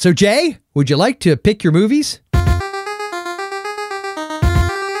liked it. So, Jay, would you like to pick your movies?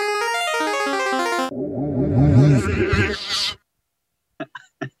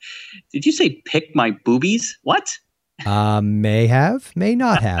 Did you say pick my boobies? What? May have, may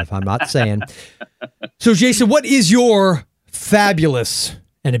not have. I'm not saying. So, Jason, what is your fabulous,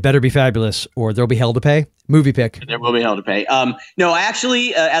 and it better be fabulous, or there'll be hell to pay, movie pick? There will be hell to pay. No, I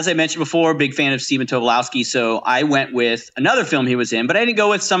actually, as I mentioned before, big fan of Stephen Tobolowsky, so I went with another film he was in, but I didn't go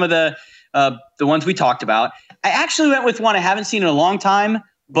with some of the ones we talked about. I actually went with one I haven't seen in a long time,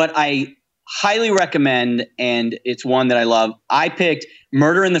 but I highly recommend, and it's one that I love. I picked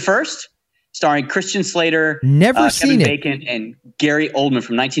Murder in the First, starring Christian Slater, Never Kevin seen Bacon, and Gary Oldman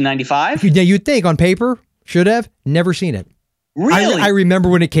from 1995. Now, you'd think on paper, Should have. Never seen it. Really? I remember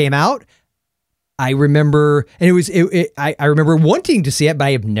when it came out. I remember, and I remember wanting to see it, but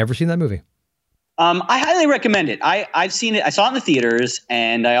I have never seen that movie. I highly recommend it. I've seen it. I saw it in the theaters,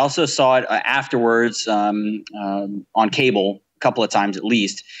 and I also saw it afterwards on cable a couple of times at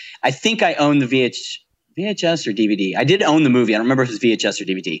least. I think I own the VHS or DVD. I did own the movie. I don't remember if it was VHS or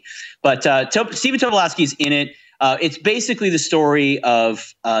DVD. But Stephen Tobolowsky's in it. It's basically the story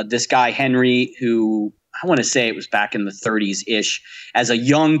of this guy, Henry, who I want to say it was back in the 30s-ish, as a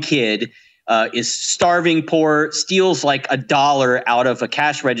young kid, is starving poor, steals like $1 out of a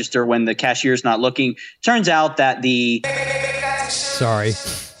cash register when the cashier's not looking. Turns out that Sorry.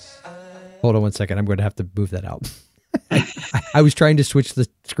 Hold on one second. I'm going to have to move that out. I was trying to switch the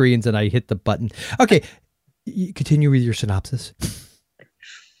screens and I hit the button. Okay. Continue with your synopsis.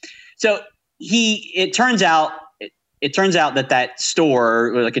 So it turns out that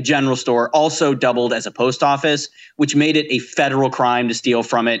store, like a general store, also doubled as a post office, which made it a federal crime to steal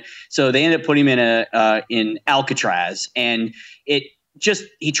from it. So they ended up putting him in Alcatraz, and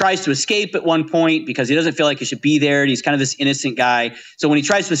he tries to escape at one point because he doesn't feel like he should be there. And he's kind of this innocent guy. So when he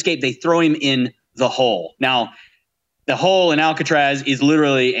tries to escape, they throw him in the hole. Now, the hole in Alcatraz is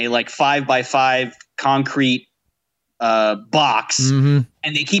literally a like 5x5 concrete box, and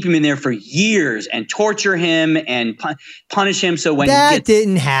they keep him in there for years and torture him and punish him. So when that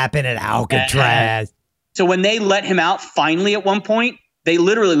didn't happen at Alcatraz. So when they let him out finally at one point, they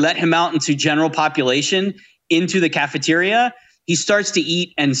literally let him out into general population, into the cafeteria. He starts to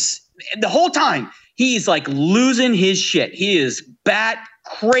eat, and the whole time he's like losing his shit. He is bat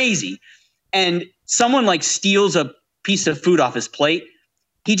crazy. And someone like steals a piece of food off his plate.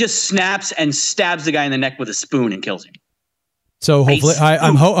 He just snaps and stabs the guy in the neck with a spoon and kills him. So hopefully,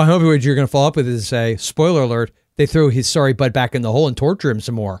 I'm hoping what you're going to follow up with is say, spoiler alert, they throw his sorry butt back in the hole and torture him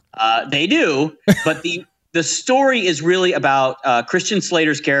some more. They do, but the story is really about Christian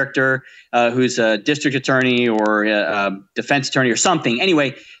Slater's character, who's a district attorney or a defense attorney or something.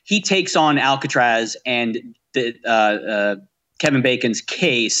 Anyway, he takes on Alcatraz and Kevin Bacon's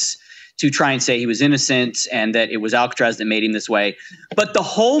case to try and say he was innocent and that it was Alcatraz that made him this way. But the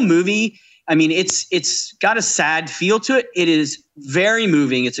whole movie, I mean, it's got a sad feel to it. It is very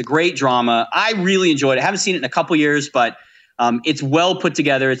moving. It's a great drama. I really enjoyed it. I haven't seen it in a couple years, but it's well put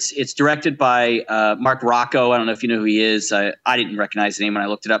together. It's directed by Mark Rocco. I don't know if you know who he is. I didn't recognize the name when I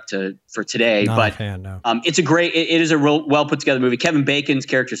looked it up for today. Not but a fan, no. It's a great. It is a real well put together movie. Kevin Bacon's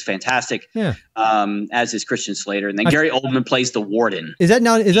character is fantastic. Yeah. As is Christian Slater, and then Gary Oldman plays the warden. Is that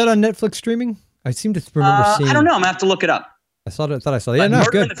on Netflix streaming? I seem to remember seeing. I don't know. I'm gonna have to look it up. I thought I saw. Yeah, no,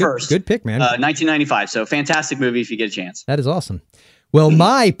 good pick, man. 1995. So fantastic movie if you get a chance. That is awesome. Well,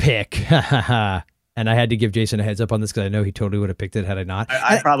 my pick. And I had to give Jason a heads up on this because I know he totally would have picked it had I not.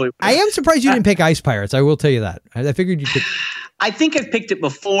 I probably would. I am surprised you didn't pick Ice Pirates. I will tell you that. I figured you picked. I think I've picked it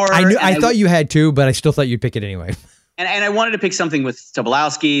before. I thought you had too, but I still thought you'd pick it anyway. And I wanted to pick something with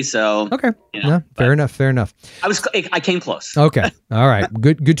Tobolowsky, so okay. You know, fair enough. I came close. Okay. All right.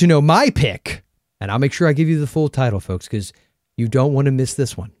 Good to know. My pick, and I'll make sure I give you the full title, folks, because you don't want to miss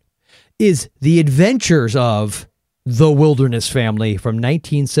this one, is The Adventures of The Wilderness Family from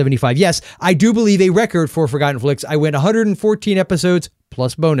 1975. Yes, I do believe a record for Forgotten Flicks. I went 114 episodes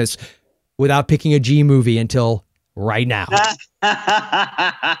plus bonus without picking a G movie until right now.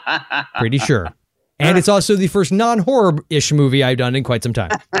 Pretty sure. And it's also the first non-horror-ish movie I've done in quite some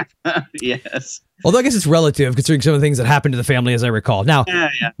time. Yes. Although I guess it's relative considering some of the things that happened to the family as I recall. Now,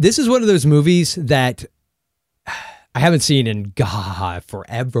 This is one of those movies that I haven't seen in,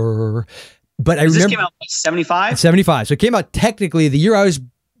 forever. But I remember this came out like 75? 75. So it came out technically the year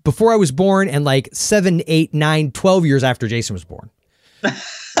before I was born and like 7, 8, 9, 12 years after Jason was born.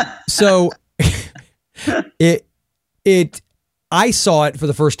 So I saw it for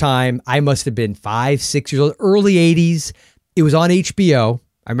the first time. I must have been 5, 6 years old, early 80s. It was on HBO.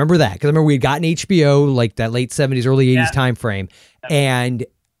 I remember that because I remember we had gotten HBO like that late 70s, early 80s time frame. And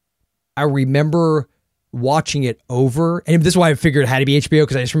I remember watching it over, and this is why I figured it had to be HBO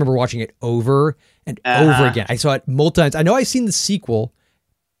because I just remember watching it over and over again. I saw it multiple times. I know I've seen the sequel,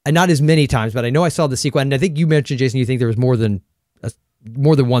 and not as many times, but I know I saw the sequel. And I think you mentioned, Jason, you think there was more than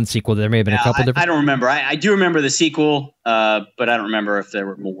one sequel. There may have been a couple different. I don't remember. I do remember the sequel, but I don't remember if there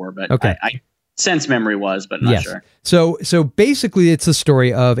were more. But okay. I sense memory was, but I'm not sure. So basically, it's the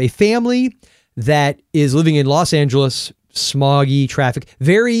story of a family that is living in Los Angeles. Smoggy traffic.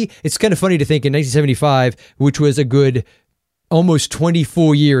 It's kind of funny to think in 1975, which was a good almost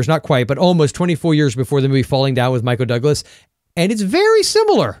 24 years, not quite, but almost 24 years before the movie Falling Down with Michael Douglas. And it's very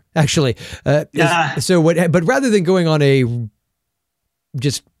similar, actually. But rather than going on a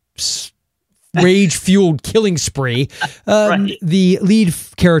just rage-fueled killing spree. Right. The lead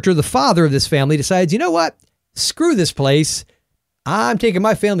character, the father of this family, decides, you know what? Screw this place. I'm taking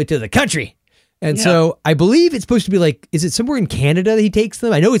my family to the country. And so I believe it's supposed to be like, is it somewhere in Canada that he takes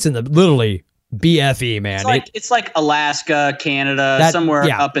them? I know it's in the literally BFE, man. It's like Alaska, Canada, somewhere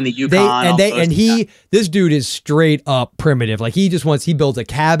up in the Yukon. This dude is straight up primitive. Like he builds a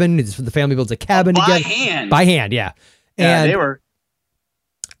cabin. The family builds a cabin together. By hand, yeah. And they were.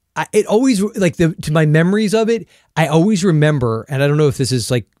 It always to my memories of it. I always remember, and I don't know if this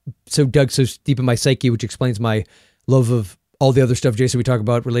is like so dug so deep in my psyche, which explains my love of all the other stuff, Jason, we talk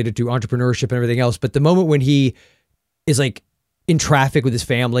about related to entrepreneurship and everything else. But the moment when he is like in traffic with his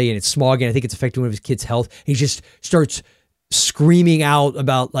family and it's smog and I think it's affecting one of his kids' health, he just starts screaming out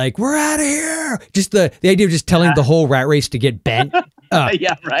about like, we're out of here. Just the idea of just telling the whole rat race to get bent.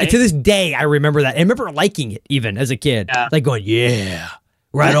 Yeah, right. And to this day, I remember that. I remember liking it even as a kid, like going, yeah.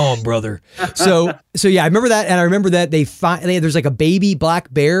 Right on, brother. So yeah, I remember that, and I remember that there's like a baby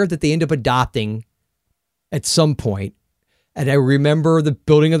black bear that they end up adopting at some point. And I remember the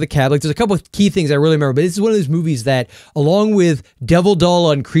building of the cabin. Like, there's a couple of key things I really remember, but this is one of those movies that, along with Devil Doll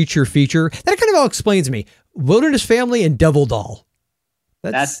on Creature Feature, that kind of all explains me. Wilderness Family and Devil Doll.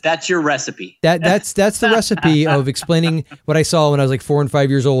 That's your recipe. That's the recipe of explaining what I saw when I was like 4 and 5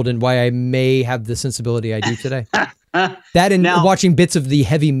 years old and why I may have the sensibility I do today. That and watching bits of the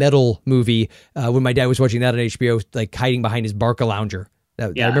Heavy Metal movie when my dad was watching that on HBO, like hiding behind his Barca lounger. I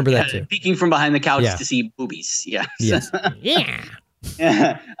remember that too. Peeking from behind the couch to see boobies. Yeah. Yes.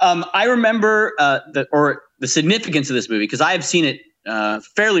 Yeah. I remember the significance of this movie because I have seen it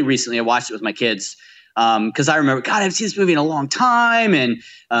fairly recently. I watched it with my kids because I remember, God, I haven't seen this movie in a long time, and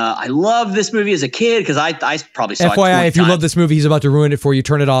I loved this movie as a kid because I probably saw it 20 FYI, if you times. love this movie, he's about to ruin it for you.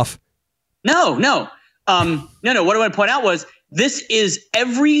 Turn it off. No. What I want to point out was this is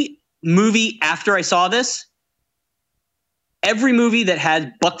every movie after I saw this. Every movie that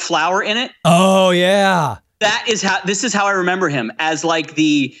had Buck Flower in it. Oh, yeah. This is how I remember him, as like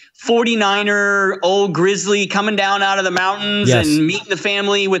the 49er old grizzly coming down out of the mountains and meeting the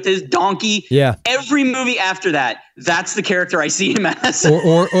family with his donkey. Yeah. Every movie after that, that's the character I see him as.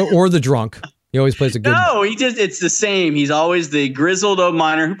 or the drunk. He always plays a good. No, it's the same. He's always the grizzled old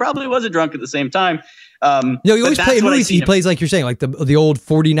miner who probably was a drunk at the same time. No, he always plays movies. He plays, like you're saying, like the old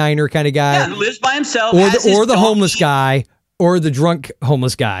 49er kind of guy. Yeah, lives by himself. Or the homeless guy. Or the drunk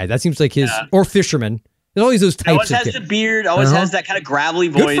homeless guy. That seems like his, or fisherman. There's always those types. Always has the beard. Always has that kind of gravelly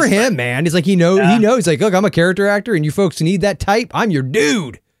voice. Good for him, man. He's like, he knows. He's like, look, I'm a character actor, and you folks need that type. I'm your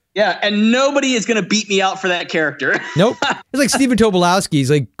dude. Yeah, and nobody is going to beat me out for that character. Nope. It's like Stephen Tobolowsky. He's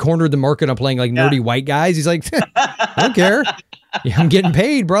like cornered the market on playing like nerdy white guys. He's like, I don't care. I'm getting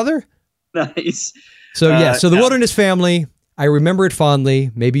paid, brother. Nice. So so the Wilderness Family, I remember it fondly.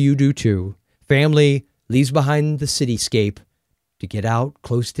 Maybe you do too. Family leaves behind the cityscape to get out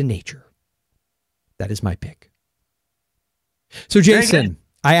close to nature. That is my pick. So Jason,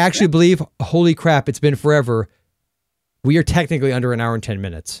 I actually believe, holy crap, it's been forever. We are technically under an hour and 10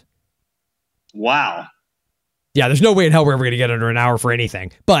 minutes. Wow. Yeah, there's no way in hell we're ever going to get under an hour for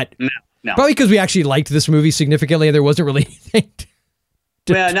anything. But no. Probably because we actually liked this movie significantly and there wasn't really anything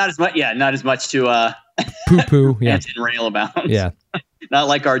not as much. Yeah, not as much to poo-poo. Yeah. And rail about. Yeah. Not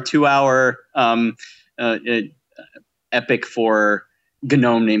like our 2-hour epic for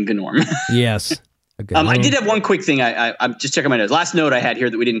Gnome named Gnorm. Yes. I did have one quick thing. I'm just checking my notes. Last note I had here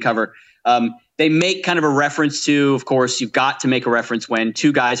that we didn't cover. They make kind of a reference to, of course, you've got to make a reference when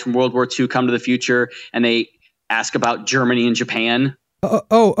two guys from World War II come to the future and they ask about Germany and Japan.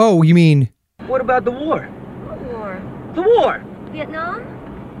 Oh, you mean? What about the war? What war? The war! Vietnam?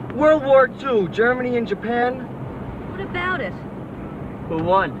 World War II, Germany and Japan. What about it? Who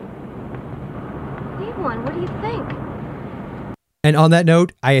won? We won. What do you think? And on that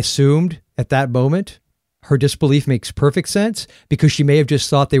note, I assumed at that moment her disbelief makes perfect sense because she may have just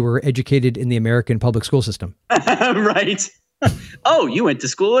thought they were educated in the American public school system. Right. Oh, you went to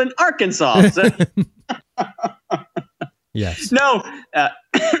school in Arkansas. So. Yes. No.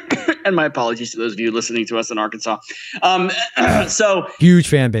 And my apologies to those of you listening to us in Arkansas. So huge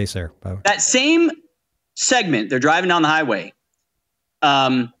fan base there. That same segment, they're driving down the highway.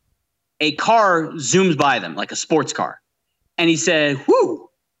 A car zooms by them like a sports car. And he said, "Whoo,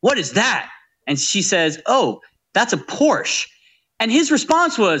 what is that?" And she says, "Oh, that's a Porsche." And his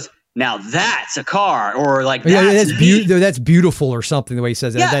response was, "Now that's a car," or like, that's beautiful or something, the way he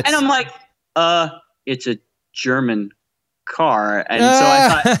says that. Yeah, and I'm like, it's a German car. And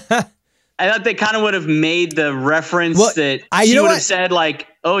so I thought they kind of would have made the reference that she would have said like,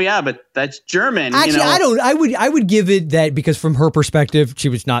 "Oh yeah, but that's German." Actually, I would give it that because from her perspective, she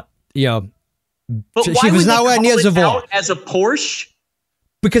was not, But she why was would not they near call it Savoy. out as a Porsche?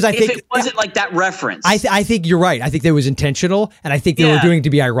 Because I If think it wasn't like that reference. I think you're right. I think that was intentional, and I think they were doing it to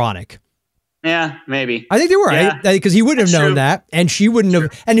be ironic. Yeah, maybe. I think they were, Yeah. because he wouldn't have known true. that, and she wouldn't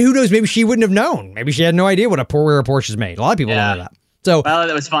have, and who knows, maybe she wouldn't have known. Maybe she had no idea where a Porsche is made. A lot of people don't know that. So, well,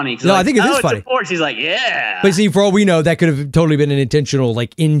 that was funny. No, I think it is it's funny. a Porsche. He's like, yeah. But see, for all we know, that could have totally been an intentional,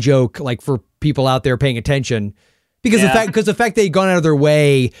 like, in joke, like for people out there paying attention, because the fact they'd gone out of their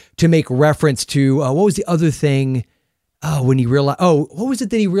way to make reference to what was the other thing? Oh, when he realized, what was it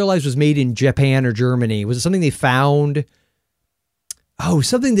that he realized was made in Japan or Germany? Was it something they found? Oh,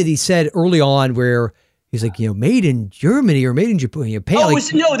 something that he said early on where he's like, made in Germany or made in Japan. Oh,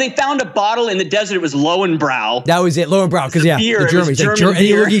 no, they found a bottle in the desert. It was Lowenbrau. That was it, Lowenbrau, because the Germans. Like, and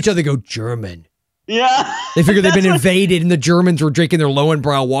you look at each other and go, German. Yeah. They figured they've been invaded and the Germans were drinking their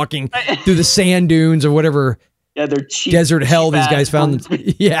Lowenbrau walking through the sand dunes or whatever they're cheap, desert hell these guys found.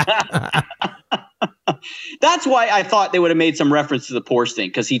 Yeah. That's why I thought they would have made some reference to the Porsche thing,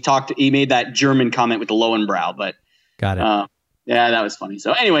 because he made that German comment with the Lowenbrau. But got it. Yeah, that was funny.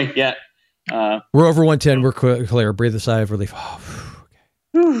 So anyway, yeah. We're over 110. We're clear. Breathe a sigh of relief. Oh,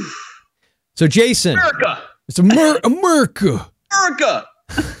 okay. So Jason. America. It's America. America.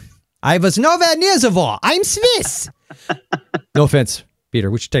 I was nowhere near the war. I'm Swiss. No offense,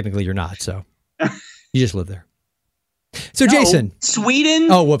 Peter, which technically you're not. So you just live there. So Jason, Sweden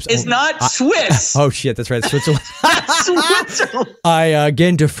is not Swiss. Oh shit, that's right, Switzerland. Switzerland. I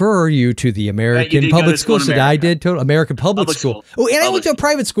again defer you to the American public school. So I did total American public school. Oh, and I went to a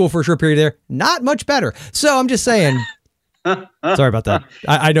private school for a short period there. Not much better. So I'm just saying. Sorry about that.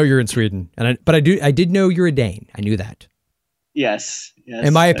 I know you're in Sweden, but I did know you're a Dane. I knew that. Yes.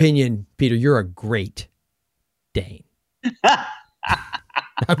 In my opinion, Peter, you're a great Dane.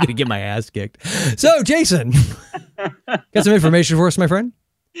 I'm going to get my ass kicked. So, Jason, got some information for us, my friend?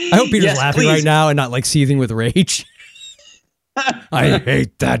 I hope Peter's laughing right now and not like seething with rage. I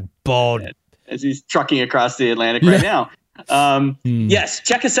hate that bald. As he's trucking across the Atlantic right now. Yes,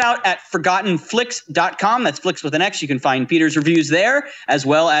 check us out at ForgottenFlix.com. That's Flix with an X. You can find Peter's reviews there, as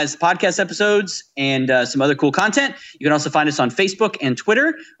well as podcast episodes and some other cool content. You can also find us on Facebook and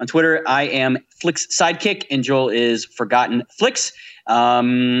Twitter. On Twitter, I am Flix Sidekick, and Joel is Forgotten Flix.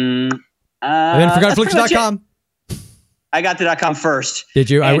 And then ForgottenFlix.com. I got the .com first. Did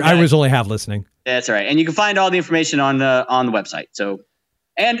you? And, I was only half listening. That's all right. And you can find all the information on the website. So,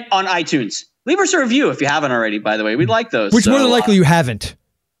 and on iTunes. Leave us a review if you haven't already, by the way. We'd like those. Which more than likely you haven't.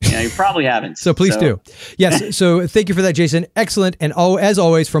 Yeah, you probably haven't. So please do. Yes. So thank you for that, Jason. Excellent. And as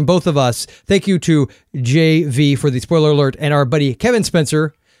always, from both of us, thank you to JV for the spoiler alert and our buddy Kevin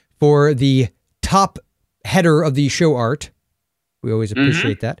Spencer for the top header of the show art. We always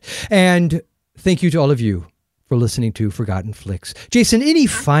appreciate that. And thank you to all of you for listening to Forgotten Flix. Jason, any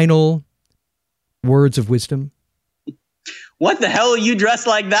final words of wisdom? What the hell are you dressed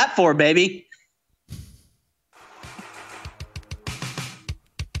like that for, baby?